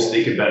 the most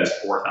they could bet is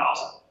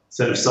 4,000.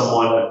 So if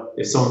someone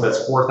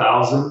bets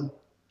 4,000,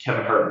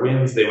 Kevin Hart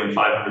wins, they win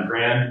 500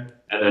 grand,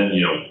 and then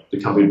the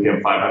company would pay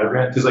him 500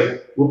 grand. Because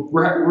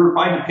we're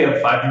fine to pay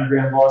out 500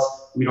 grand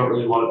loss. We don't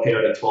really want to pay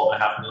out a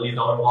 $12.5 million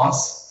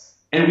loss,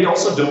 and we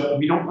also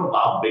don't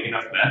allow big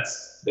enough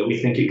bets that we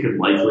think it could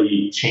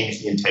likely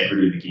change the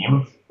integrity of the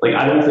game. Like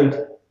I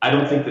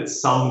don't think that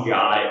some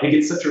guy,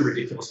 it's such a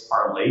ridiculous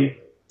parlay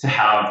to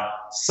have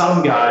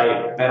some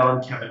guy bet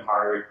on Kevin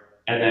Hart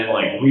and then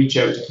reach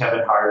out to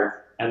Kevin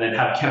Hart and then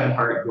have Kevin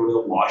Hart go to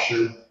the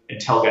washroom and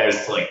tell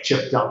guys to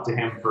chip dump to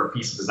him for a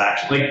piece of his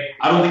action.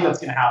 I don't think that's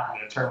going to happen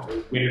in a tournament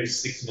where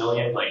winner's 6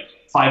 million,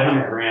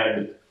 500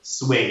 grand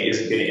swing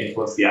isn't going to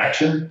influence the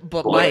action.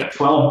 But a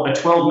 12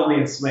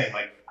 million swing,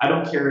 I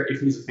don't care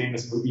if he's a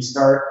famous movie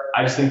star.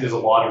 I just think there's a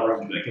lot of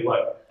room to be like, hey,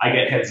 look, I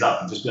get heads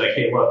up and just be like,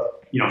 hey,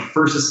 look,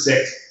 first is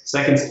 6,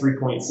 second's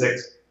 3.6,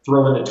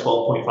 throw in the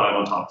 12.5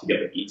 on top to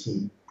get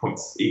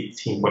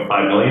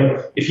 18.5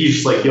 million. If he's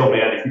just like, yo,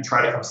 man, if you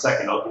try to come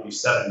second, I'll give you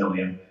 7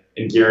 million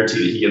and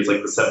guarantee that he gets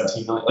the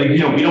 17 million. We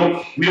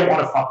don't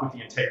want to fuck with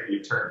the integrity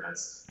of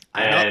tournaments,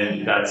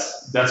 and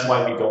that's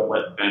why we don't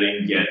let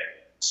betting get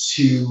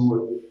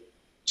too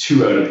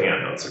out of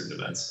hand on certain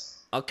events.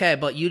 Okay,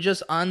 but you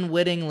just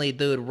unwittingly,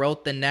 dude,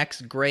 wrote the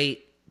next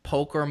great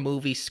poker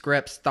movie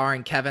script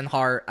starring Kevin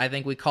Hart. I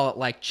think we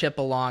call it Chip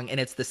Along, and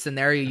it's the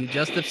scenario you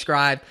just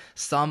described.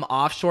 Some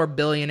offshore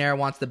billionaire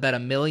wants to bet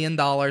 $1 million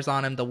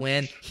on him to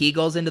win. He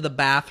goes into the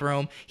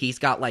bathroom. He's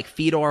got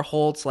Fedor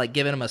Holtz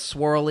giving him a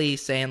swirly,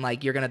 saying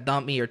you're gonna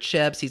dump me your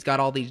chips. He's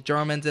got all these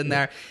Germans in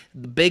there.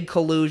 Big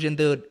collusion,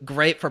 dude.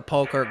 Great for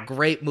poker.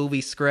 Great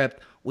movie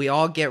script. We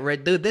all get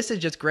rid. Dude, this is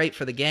just great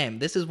for the game.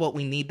 This is what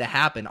we need to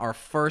happen. Our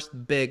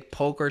first big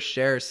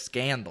PokerShares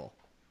scandal.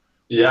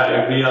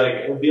 Yeah,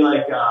 it would be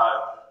like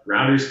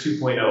Rounders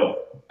 2.0.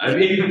 I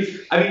mean,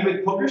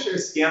 with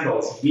PokerShares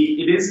scandals,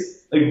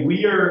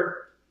 we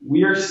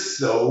are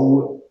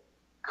so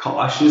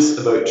cautious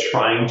about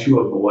trying to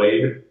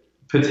avoid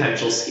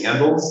potential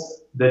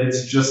scandals that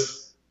it's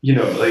just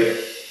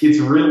it's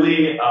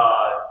really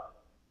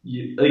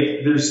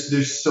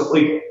there's so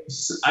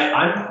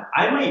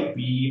I might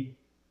be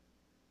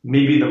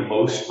maybe the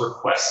most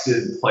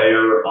requested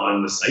player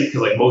on the site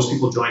because most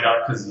people join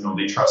up because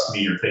they trust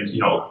me or think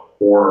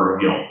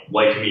or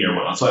like me or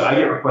whatnot. So I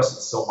get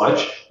requested so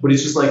much, but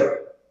it's just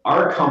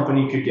our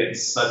company could get in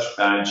such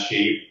bad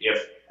shape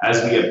if,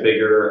 as we get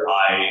bigger,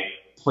 I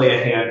play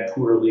a hand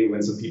poorly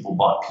when some people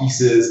bought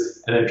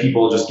pieces, and then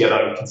people just get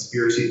on a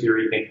conspiracy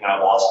theory thinking I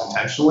lost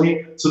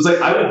intentionally. So it's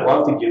I would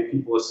love to give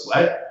people a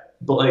sweat,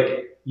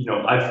 but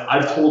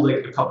I've told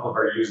a couple of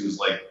our users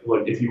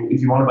look, if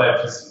you want to buy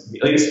a piece of me,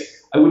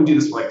 I wouldn't do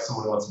this for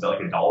someone who wants to bet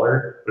 $1,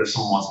 but if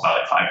someone wants to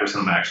buy 5%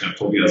 of my action, I've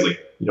told you guys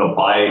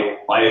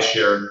buy a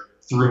share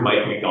through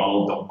Mike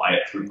McDonald, don't buy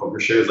it through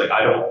PokerShares.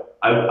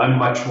 I'm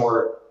much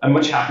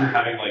happier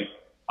having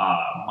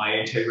my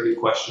integrity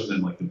question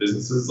than the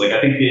businesses. I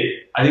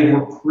think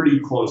we're pretty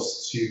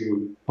close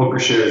to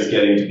PokerShares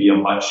getting to be a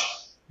much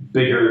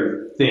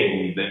bigger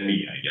thing than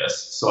me, I guess.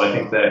 So I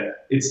think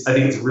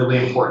it's really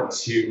important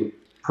to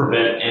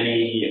prevent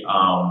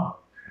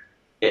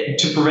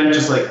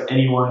just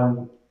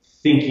anyone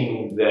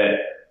thinking that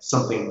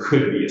something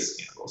could be a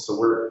scandal.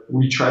 So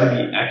we try to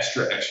be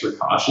extra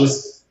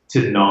cautious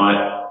to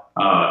not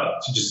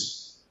to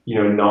just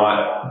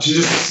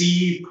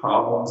see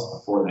problems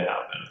before they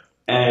happen.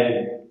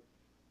 And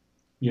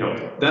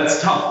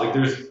that's tough.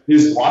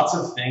 There's lots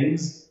of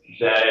things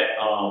that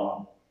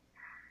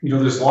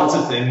there's lots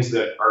of things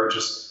that are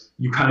just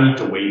you kind of need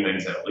to weigh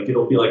things out.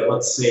 It'll be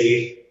let's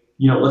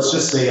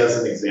just say as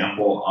an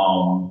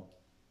example,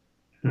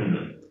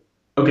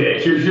 okay,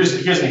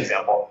 here's an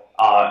example.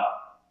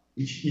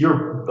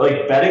 You're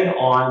betting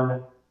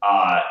on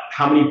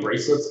how many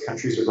bracelets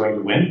countries are going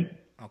to win.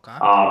 Okay.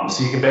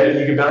 So you can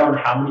bet on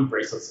how many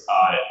bracelets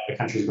a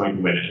country is going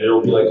to win, and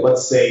it'll be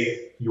let's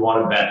say you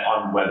want to bet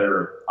on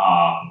whether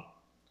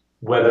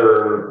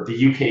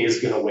the UK is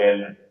going to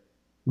win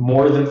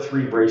more than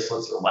 3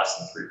 bracelets or less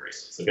than 3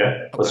 bracelets.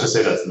 Okay? Let's just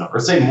say that's the number.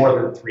 Let's say more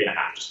than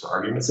 3.5, just for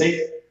argument's sake.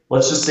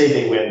 Let's just say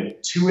they win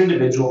 2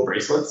 individual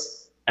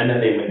bracelets, and then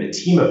they win the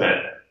team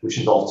event, which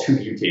involves 2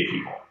 UK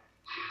people.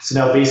 So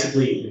now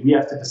basically we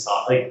have to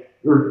decide,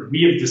 or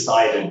we have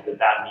decided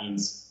that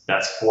means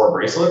that's 4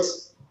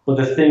 bracelets. But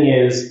the thing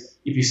is,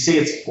 if you say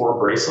it's 4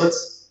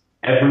 bracelets,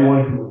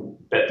 everyone who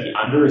bet the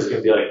under is going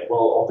to be like,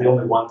 well, they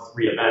only won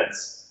 3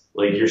 events.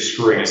 Like, you're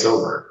screwing us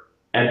over.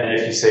 And then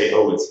if you say,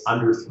 oh, it's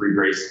under 3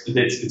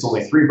 bracelets, it's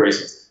only 3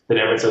 bracelets, then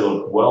everyone says,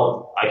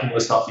 well, I can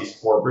list off these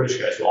 4 British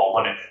guys who all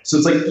won it. So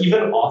it's like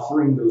even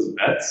offering those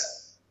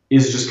bets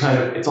is just kind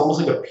of, it's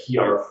almost like a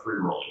PR free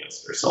roll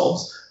against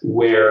ourselves,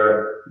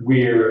 where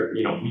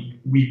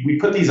we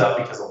put these up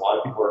because a lot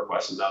of people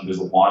requested them. There's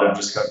a lot of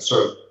just kind of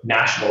sort of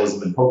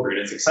nationalism in poker, and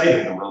it's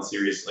exciting in the World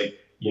Series. Like,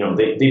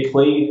 they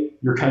play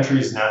your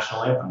country's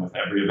national anthem with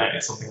every event.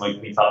 It's something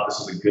like we thought this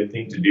was a good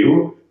thing to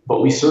do,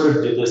 but we sort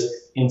of did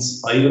this in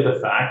spite of the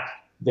fact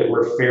that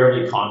we're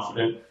fairly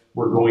confident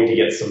we're going to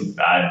get some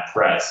bad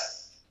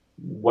press,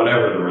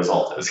 whatever the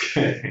result is.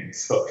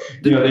 So,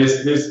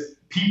 there's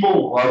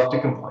people love to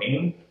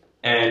complain,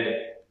 and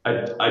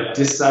a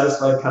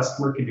dissatisfied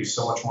customer can do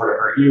so much more to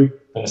hurt you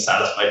than a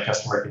satisfied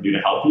customer can do to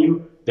help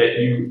you, that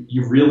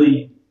you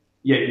really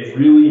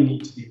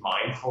need to be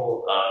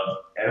mindful of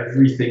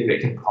everything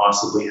that can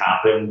possibly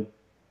happen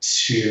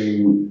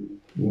to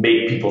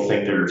make people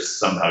think they're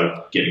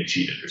somehow getting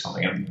cheated or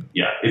something. And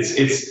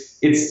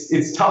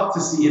it's tough to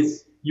see.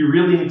 You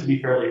really need to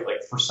be fairly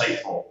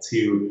foresightful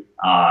to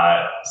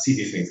see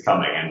these things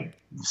coming, and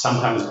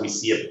sometimes we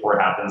see it before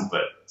it happens,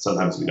 but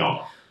sometimes we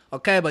don't.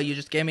 Okay, but you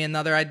just gave me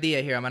another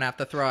idea here I'm going to have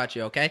to throw at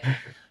you, okay?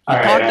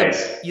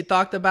 You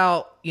talked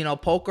about,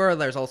 poker.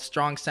 There's a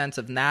strong sense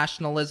of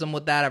nationalism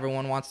with that.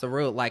 Everyone wants to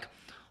root. Like,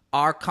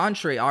 our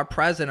country, our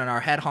president, our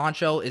head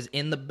honcho is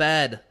in the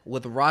bed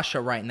with Russia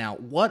right now.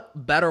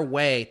 What better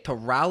way to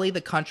rally the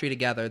country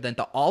together than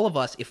to all of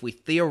us, if we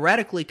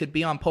theoretically could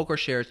be on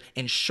PokerShares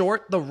and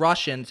short the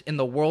Russians in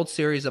the World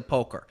Series of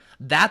Poker?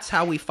 That's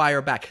how we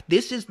fire back.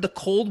 This is the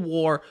Cold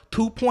War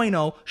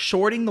 2.0,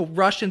 shorting the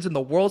Russians in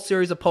the World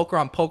Series of Poker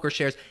on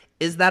PokerShares.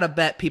 Is that a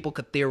bet people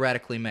could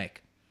theoretically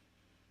make?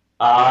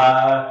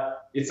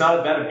 It's not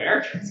a bet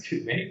Americans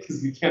could make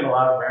because we can't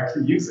allow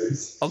American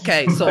users.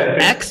 Okay, so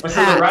expats.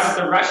 So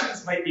the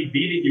Russians might be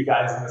beating you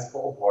guys in this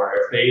Cold War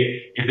if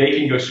they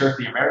can go short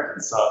the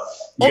Americans. So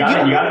you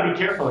gotta be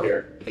careful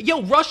here.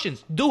 Yo,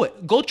 Russians, do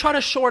it. Go try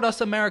to short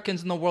us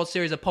Americans in the World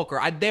Series of Poker.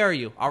 I dare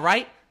you. All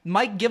right,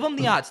 Mike, give them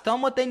the odds. Tell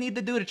them what they need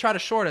to do to try to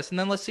short us, and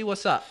then let's see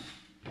what's up.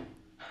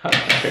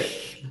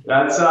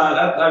 That's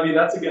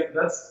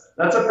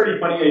a pretty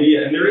funny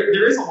idea, and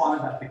there is a lot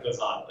of that goes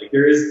on. Like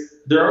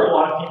there are a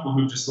lot of people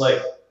who just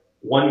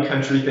one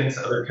country thinks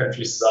other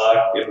countries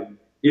suck, and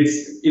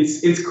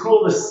it's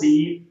cool to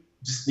see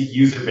just the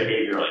user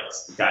behavior. Like,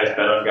 guys bet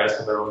on guys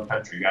from their own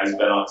country, guys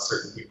bet on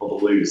certain people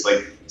to lose.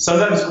 Like,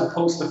 sometimes we'll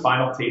post a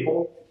final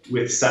table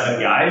with 7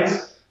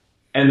 guys,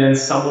 and then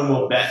someone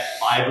will bet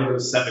 5 of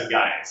those 7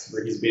 guys,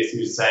 where he's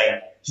basically just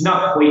saying he's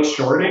not quite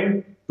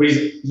shorting, but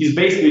he's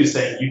basically just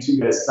saying, you 2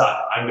 guys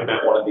suck, I'm gonna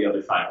bet one of the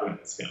other 5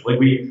 wins. Like,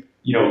 we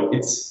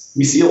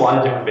see a lot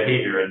of different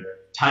behavior, and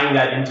tying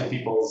that into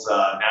people's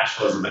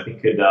nationalism, I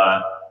think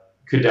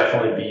could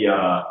definitely be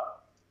a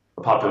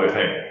popular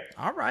thing.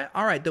 All right.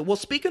 Well,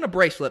 speaking of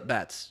bracelet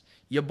bets,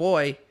 your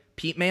boy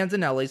Pete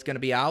Manzanelli is going to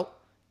be out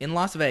in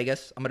Las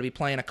Vegas. I'm going to be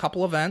playing a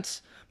couple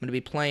events. I'm going to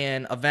be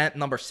playing event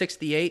number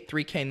 68,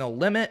 3K no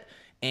limit,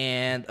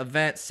 and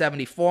event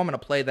 74. I'm going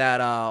to play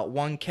that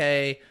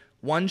 1K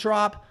one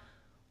drop.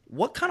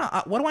 What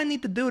do I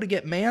need to do to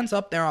get Manz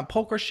up there on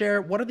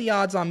PokerShare? What are the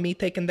odds on me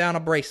taking down a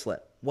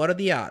bracelet? What are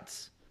the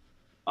odds?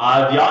 The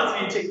odds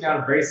of you taking down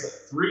a bracelet,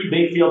 3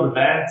 big field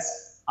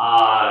events.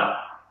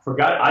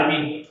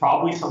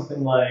 Probably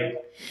something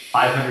like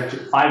 500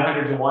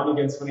 to 1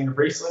 against winning a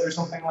bracelet or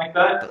something like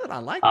that. Good, I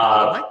like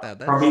that.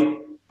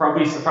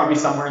 Probably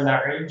somewhere in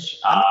that range.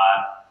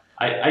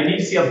 I need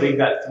to see how big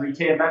that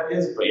 3K event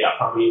is, but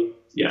probably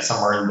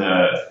somewhere in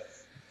the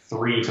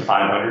 3 to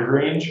 500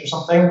 range or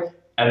something.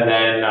 And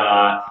then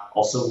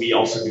we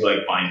also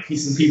do buying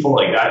pieces people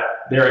like that.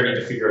 There, I need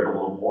to figure out a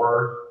little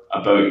more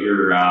about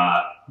your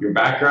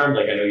background.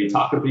 Like, I know you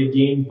talk a big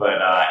game,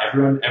 but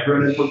everyone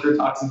in poker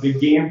talks a big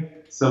game.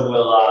 So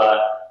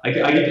I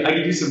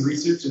could do some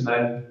research, and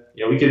then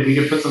we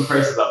could put some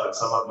prices up if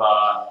some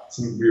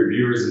of your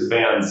viewers and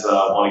fans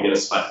want to get a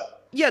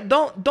spot. Yeah,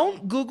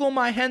 don't Google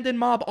my Hendon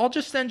Mob. I'll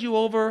just send you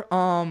over.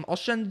 I'll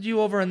send you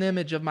over an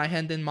image of my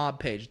Hendon Mob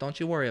page. Don't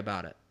you worry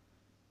about it.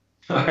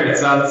 All right,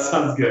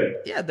 sounds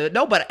good. Yeah,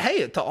 but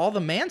hey, to all the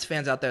Manz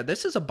fans out there,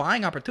 this is a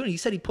buying opportunity. He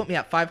said he put me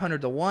at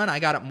 500 to 1. I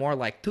got it more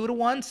like 2 to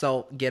 1.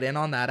 So get in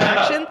on that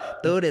action,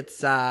 dude.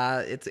 It's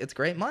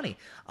great money.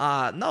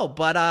 Or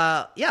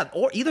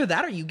either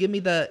that or you give me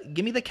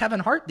the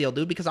Kevin Hart deal,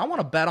 dude, because I want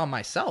to bet on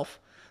myself,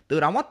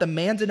 dude. I want the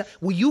Manzanelli.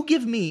 Will you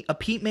give me a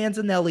Pete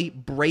Manzanelli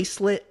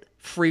bracelet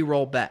free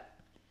roll bet?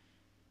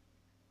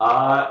 Sure.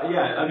 I'm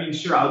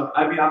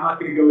not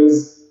going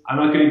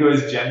to go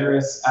as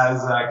generous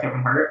as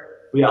Kevin Hart.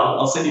 yeah,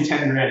 I'll send you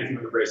 10 grand if you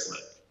win a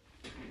bracelet.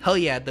 Hell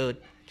yeah, dude.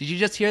 Did you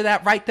just hear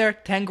that right there?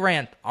 10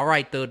 grand. All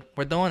right, dude.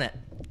 We're doing it.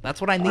 That's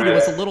what I needed, right.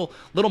 was a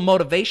little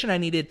motivation. I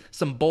needed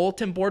some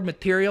bulletin board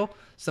material,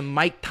 some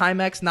Mike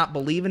Timex not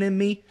believing in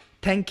me.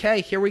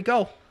 10K. Here we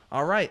go.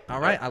 All right.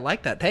 I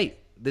like that. Hey,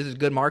 this is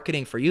good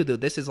marketing for you,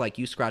 dude. This is like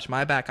you scratch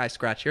my back, I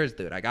scratch yours,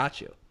 dude. I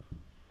got you.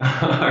 All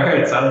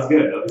right, sounds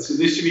good.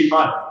 This should be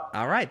fun.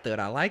 All right, dude.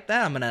 I like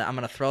that. I'm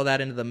gonna throw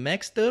that into the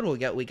mix, dude.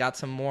 We got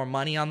some more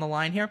money on the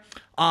line here.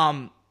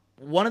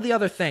 One of the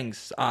other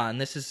things,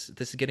 and this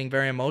is getting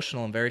very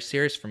emotional and very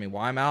serious for me.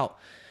 While I'm out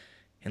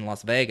in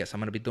Las Vegas, I'm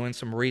gonna be doing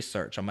some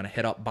research. I'm gonna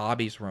hit up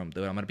Bobby's room,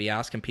 dude. I'm gonna be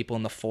asking people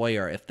in the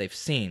foyer if they've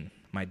seen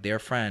my dear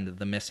friend,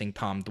 the missing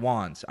Tom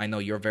Dwan. I know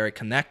you're very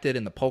connected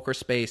in the poker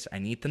space. I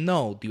need to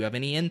know, do you have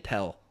any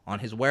intel on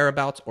his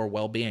whereabouts or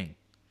well-being?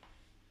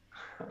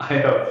 I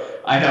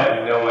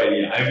have no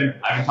idea. I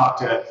haven't talked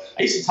to.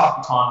 I used to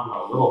talk to Tom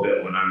a little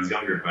bit when I was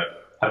younger,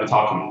 but haven't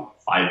talked to him in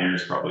 5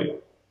 years probably. Okay.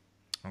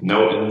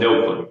 No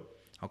clue.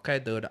 Okay,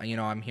 dude. You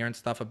know, I'm hearing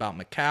stuff about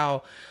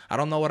Macau. I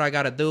don't know what I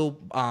got to do.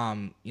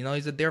 You know,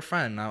 he's a dear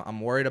friend. I'm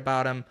worried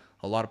about him.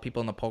 A lot of people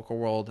in the poker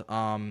world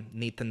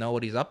need to know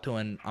what he's up to,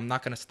 and I'm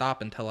not going to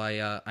stop until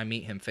I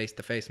meet him face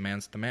to face,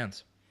 mans to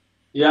mans.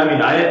 Yeah, I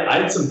mean, I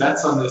had some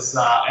bets on this.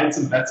 I had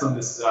some bets on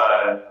this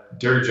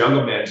Dirty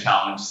Jungle Man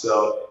challenge.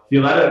 So if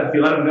you let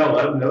him know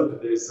that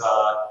there's.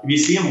 If you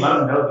see him, let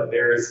him know that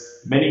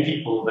there's many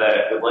people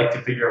that would like to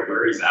figure out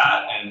where he's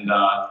at, and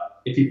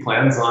if he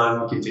plans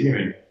on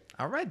continuing.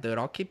 All right, dude.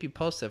 I'll keep you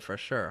posted for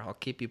sure. I'll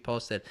keep you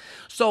posted.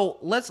 So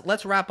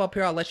let's wrap up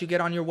here. I'll let you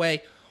get on your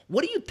way.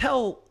 What do you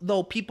tell,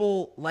 though,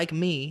 people like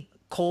me,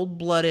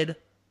 cold-blooded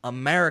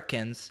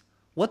Americans,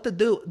 what to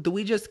do? Do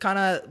we just kind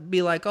of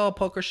be like, oh,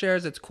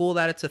 PokerShares, it's cool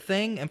that it's a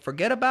thing, and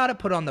forget about it,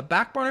 put it on the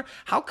back burner?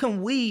 How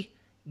can we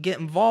get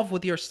involved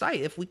with your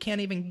site if we can't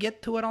even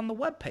get to it on the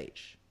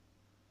webpage?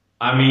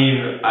 I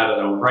mean, I don't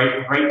know,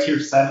 write to your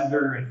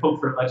senator and hope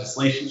for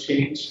legislation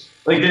change.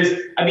 Like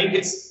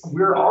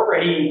we're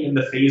already in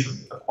the phase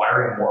of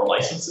acquiring more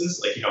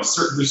licenses. Like,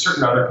 there's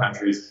certain other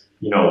countries,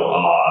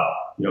 Denmark,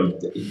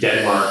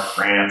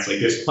 France, like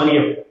there's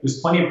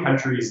plenty of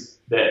countries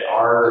that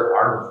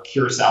our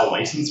Curacao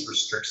license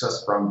restricts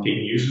us from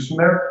taking users from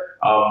there.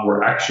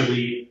 We're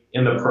actually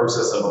in the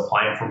process of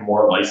applying for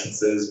more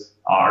licenses.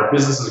 Our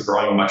business is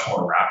growing much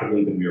more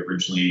rapidly than we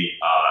originally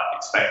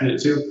expected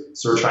it to.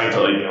 So we're trying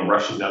to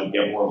rush it out and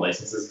get more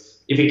licenses.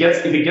 If it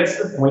gets to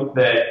the point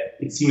that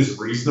it seems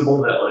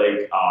reasonable that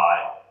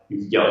you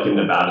can get a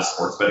Nevada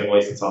sports betting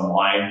license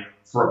online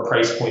for a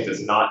price point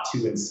that's not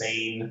too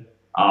insane,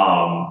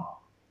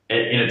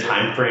 in a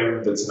time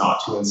frame that's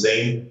not too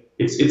insane,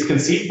 it's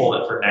conceivable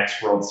that for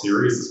next World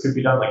Series this could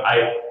be done. Like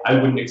I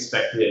wouldn't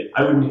expect it.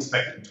 I wouldn't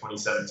expect it in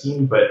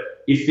 2017.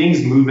 But if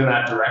things move in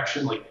that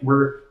direction,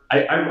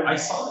 I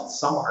saw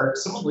that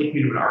someone linked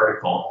me to an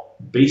article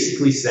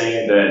basically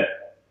saying that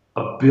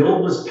a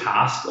bill was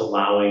passed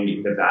allowing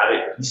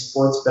Nevada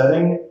esports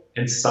betting,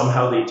 and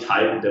somehow they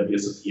tied the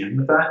WSOP in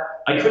with that.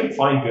 I couldn't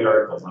find good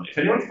articles on it. If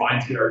anyone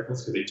finds good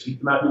articles, could they tweet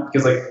them at me?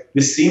 Because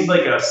this seems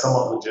like a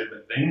somewhat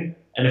legitimate thing,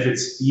 and if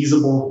it's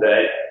feasible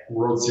that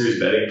World Series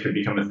betting could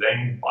become a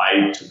thing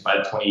by the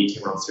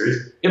 2018 World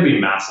Series, it'd be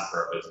massive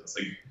for our business.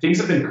 Like, things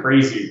have been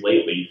crazy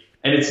lately,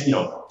 and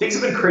things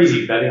have been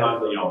crazy betting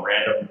on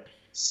random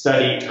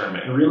study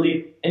tournament. And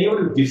really, anyone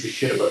who gives a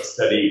shit about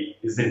study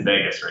is in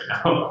Vegas right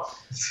now.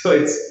 So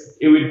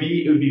it would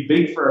be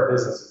big for our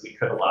business if we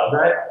could allow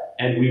that,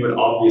 and we would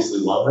obviously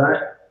love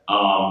that.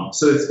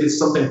 So it's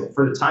something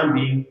for the time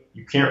being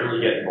you can't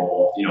really get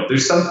involved.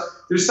 There's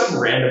some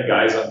random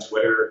guys on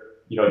Twitter,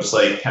 just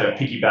kind of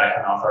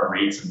piggybacking off our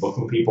rates and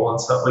booking people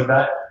and stuff like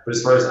that. But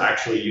as far as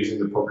actually using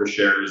the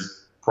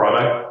PokerShares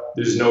product,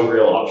 there's no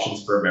real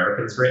options for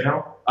Americans right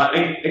now.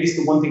 I guess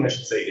the one thing I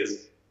should say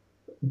is,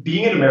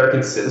 being an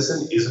American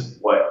citizen isn't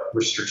what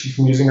restricts you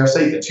from using our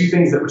site. The two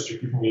things that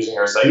restrict you from using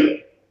our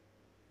site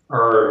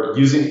are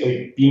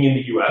being in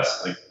the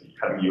U.S., like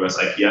having a U.S.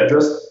 IP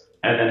address,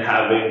 and then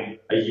having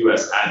a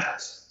U.S.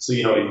 address. So,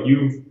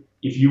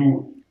 if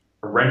you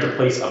rent a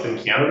place up in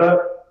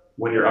Canada,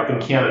 when you're up in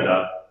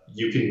Canada,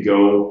 you can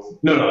go.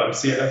 No, I'm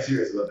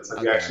serious about this.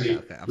 We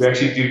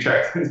actually do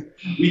track.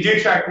 We do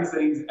track these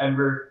things, and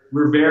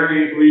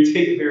we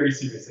take it very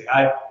seriously.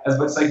 As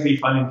much as I can be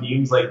fun in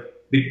games, like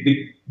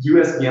the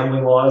U.S.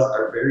 gambling laws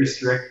are very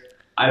strict.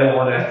 I don't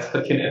want to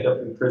fucking end up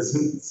in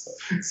prison,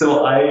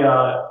 so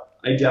I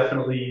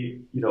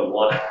definitely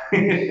want.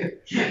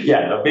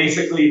 Yeah, no,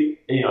 basically,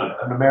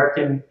 an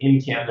American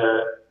in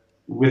Canada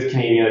with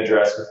Canadian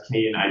address, with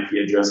Canadian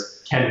IP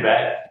address can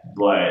bet,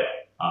 but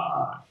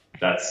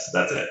that's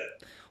it.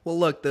 Well,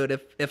 look,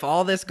 dude, if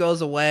all this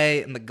goes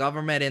away and the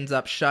government ends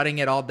up shutting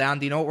it all down,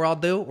 do you know what we're all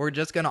do? We're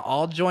just gonna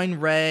all join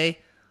Ray,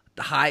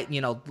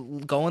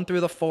 going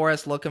through the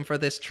forest looking for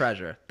this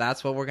treasure.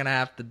 That's what we're gonna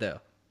have to do.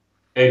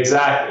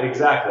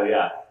 Exactly,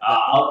 yeah.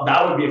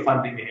 That would be a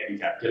fun thing to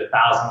handicap. Get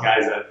 1,000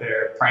 guys out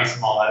there, price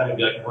them all out, and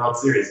be like a World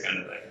Series kind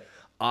of thing.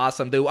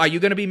 Awesome, dude. Are you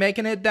gonna be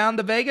making it down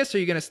to Vegas, or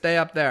are you gonna stay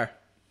up there?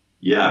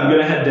 Yeah, I'm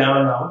gonna head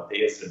down. What day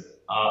is it?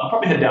 I'll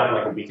probably head down in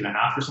like a week and a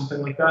half or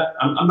something like that.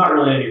 I'm not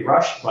really in any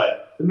rush,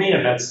 but the main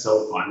event's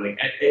so fun. Like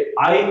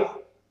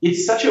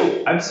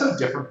I'm so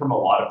different from a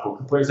lot of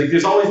poker players. Like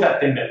there's always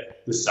that thing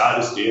that the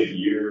saddest day of the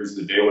year is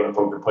the day when a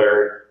poker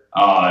player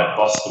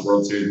busts the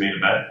World Series main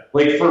event.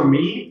 Like for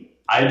me,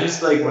 I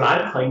just like when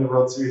I'm playing the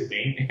World Series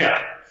main,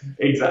 yeah,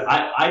 exactly.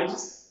 I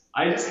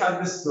just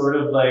have this sort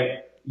of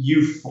like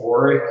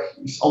euphoric,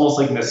 almost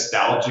like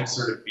nostalgic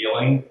sort of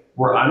feeling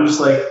where I'm just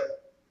like,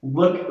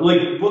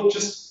 look,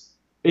 just,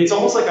 it's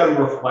almost like I'm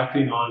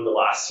reflecting on the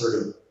last sort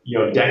of,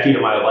 decade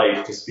of my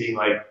life, just being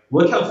like,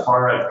 look how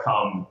far I've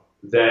come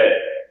that,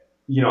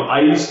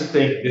 I used to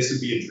think this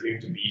would be a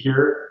dream to be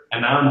here.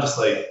 And now I'm just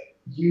like,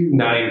 you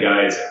 9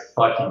 guys are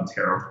fucking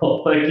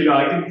terrible. Like,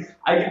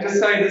 I can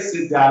just kind of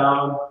sit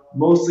down,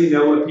 mostly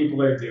know what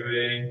people are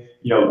doing,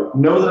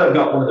 know that I've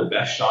got one of the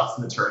best shots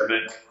in the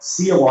tournament,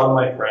 see a lot of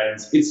my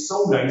friends. It's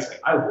so nice.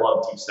 Like, I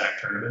love deep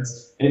stack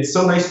tournaments, and it's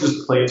so nice to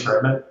just play a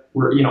tournament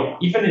where,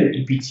 even in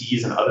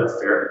EPTs and other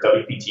fair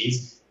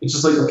WPTs, it's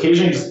just like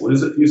occasionally just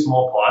lose a few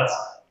small pots,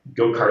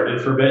 go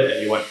carded for a bit,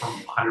 and you went from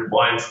 100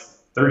 blinds,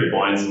 30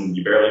 blinds, and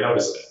you barely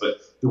noticed it. But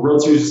the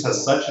World Series just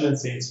has such an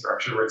insane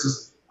structure where it's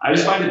just, I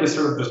just find it this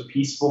sort of just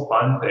peaceful,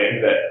 fun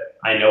thing that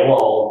I know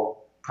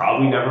I'll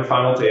probably never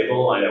final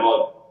table. I know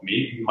I'll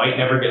might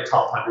never get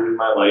top 100 in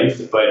my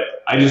life,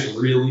 but I just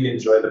really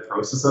enjoy the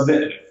process of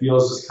it. And it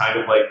feels just kind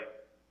of like,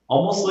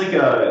 almost like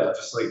a,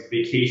 just like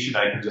vacation.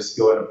 I can just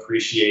go and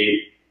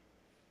appreciate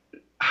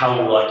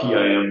how lucky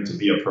I am to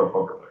be a pro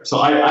poker player. So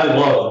I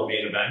love the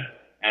main event.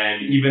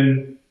 And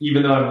even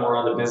though I'm more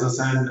on the business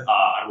end,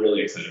 I'm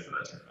really excited for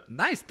that tournament.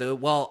 Nice, dude.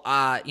 Well,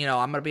 I'm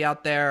going to be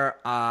out there.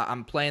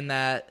 I'm playing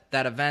that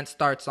event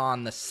starts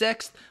on the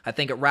 6th. I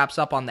think it wraps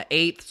up on the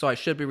 8th, so I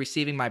should be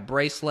receiving my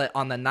bracelet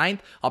on the 9th.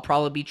 I'll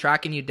probably be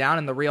tracking you down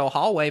in the Rio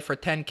hallway for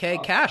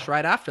 10K cash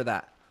right after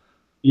that.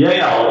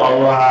 Yeah,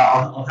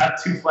 I'll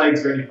have 2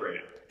 flags ready for you.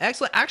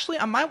 Excellent. Actually,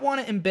 I might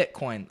want it in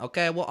Bitcoin.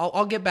 Okay, well,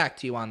 I'll get back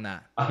to you on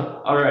that.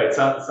 All right,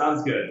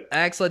 sounds good.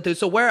 Excellent, dude.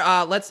 So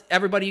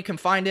everybody, you can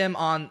find him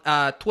on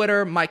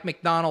Twitter, Mike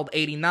McDonald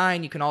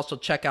 89. You can also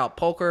check out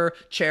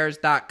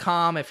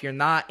PokerShares.com if you're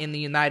not in the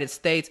United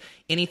States.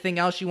 Anything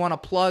else you want to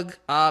plug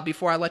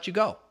before I let you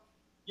go?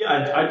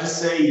 Yeah, I'd just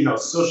say,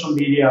 social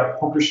media,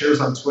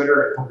 PokerShares on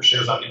Twitter and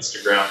PokerShares on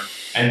Instagram,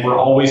 and we're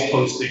always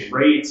posting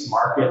rates,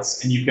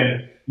 markets, and you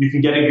can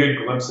get a good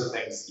glimpse of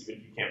things even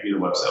if you can't view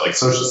the website, like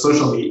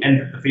social media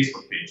and the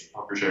Facebook page,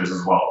 PokerShares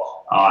as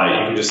well.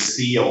 You can just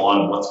see a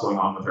lot of what's going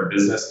on with our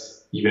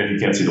business, even if you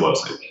can't see the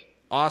website.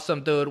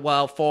 Awesome, dude.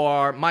 Well,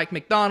 for Mike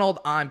McDonald,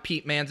 I'm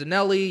Pete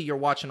Manzanelli. You're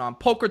watching on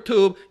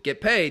PokerTube. Get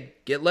paid,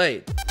 get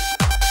laid.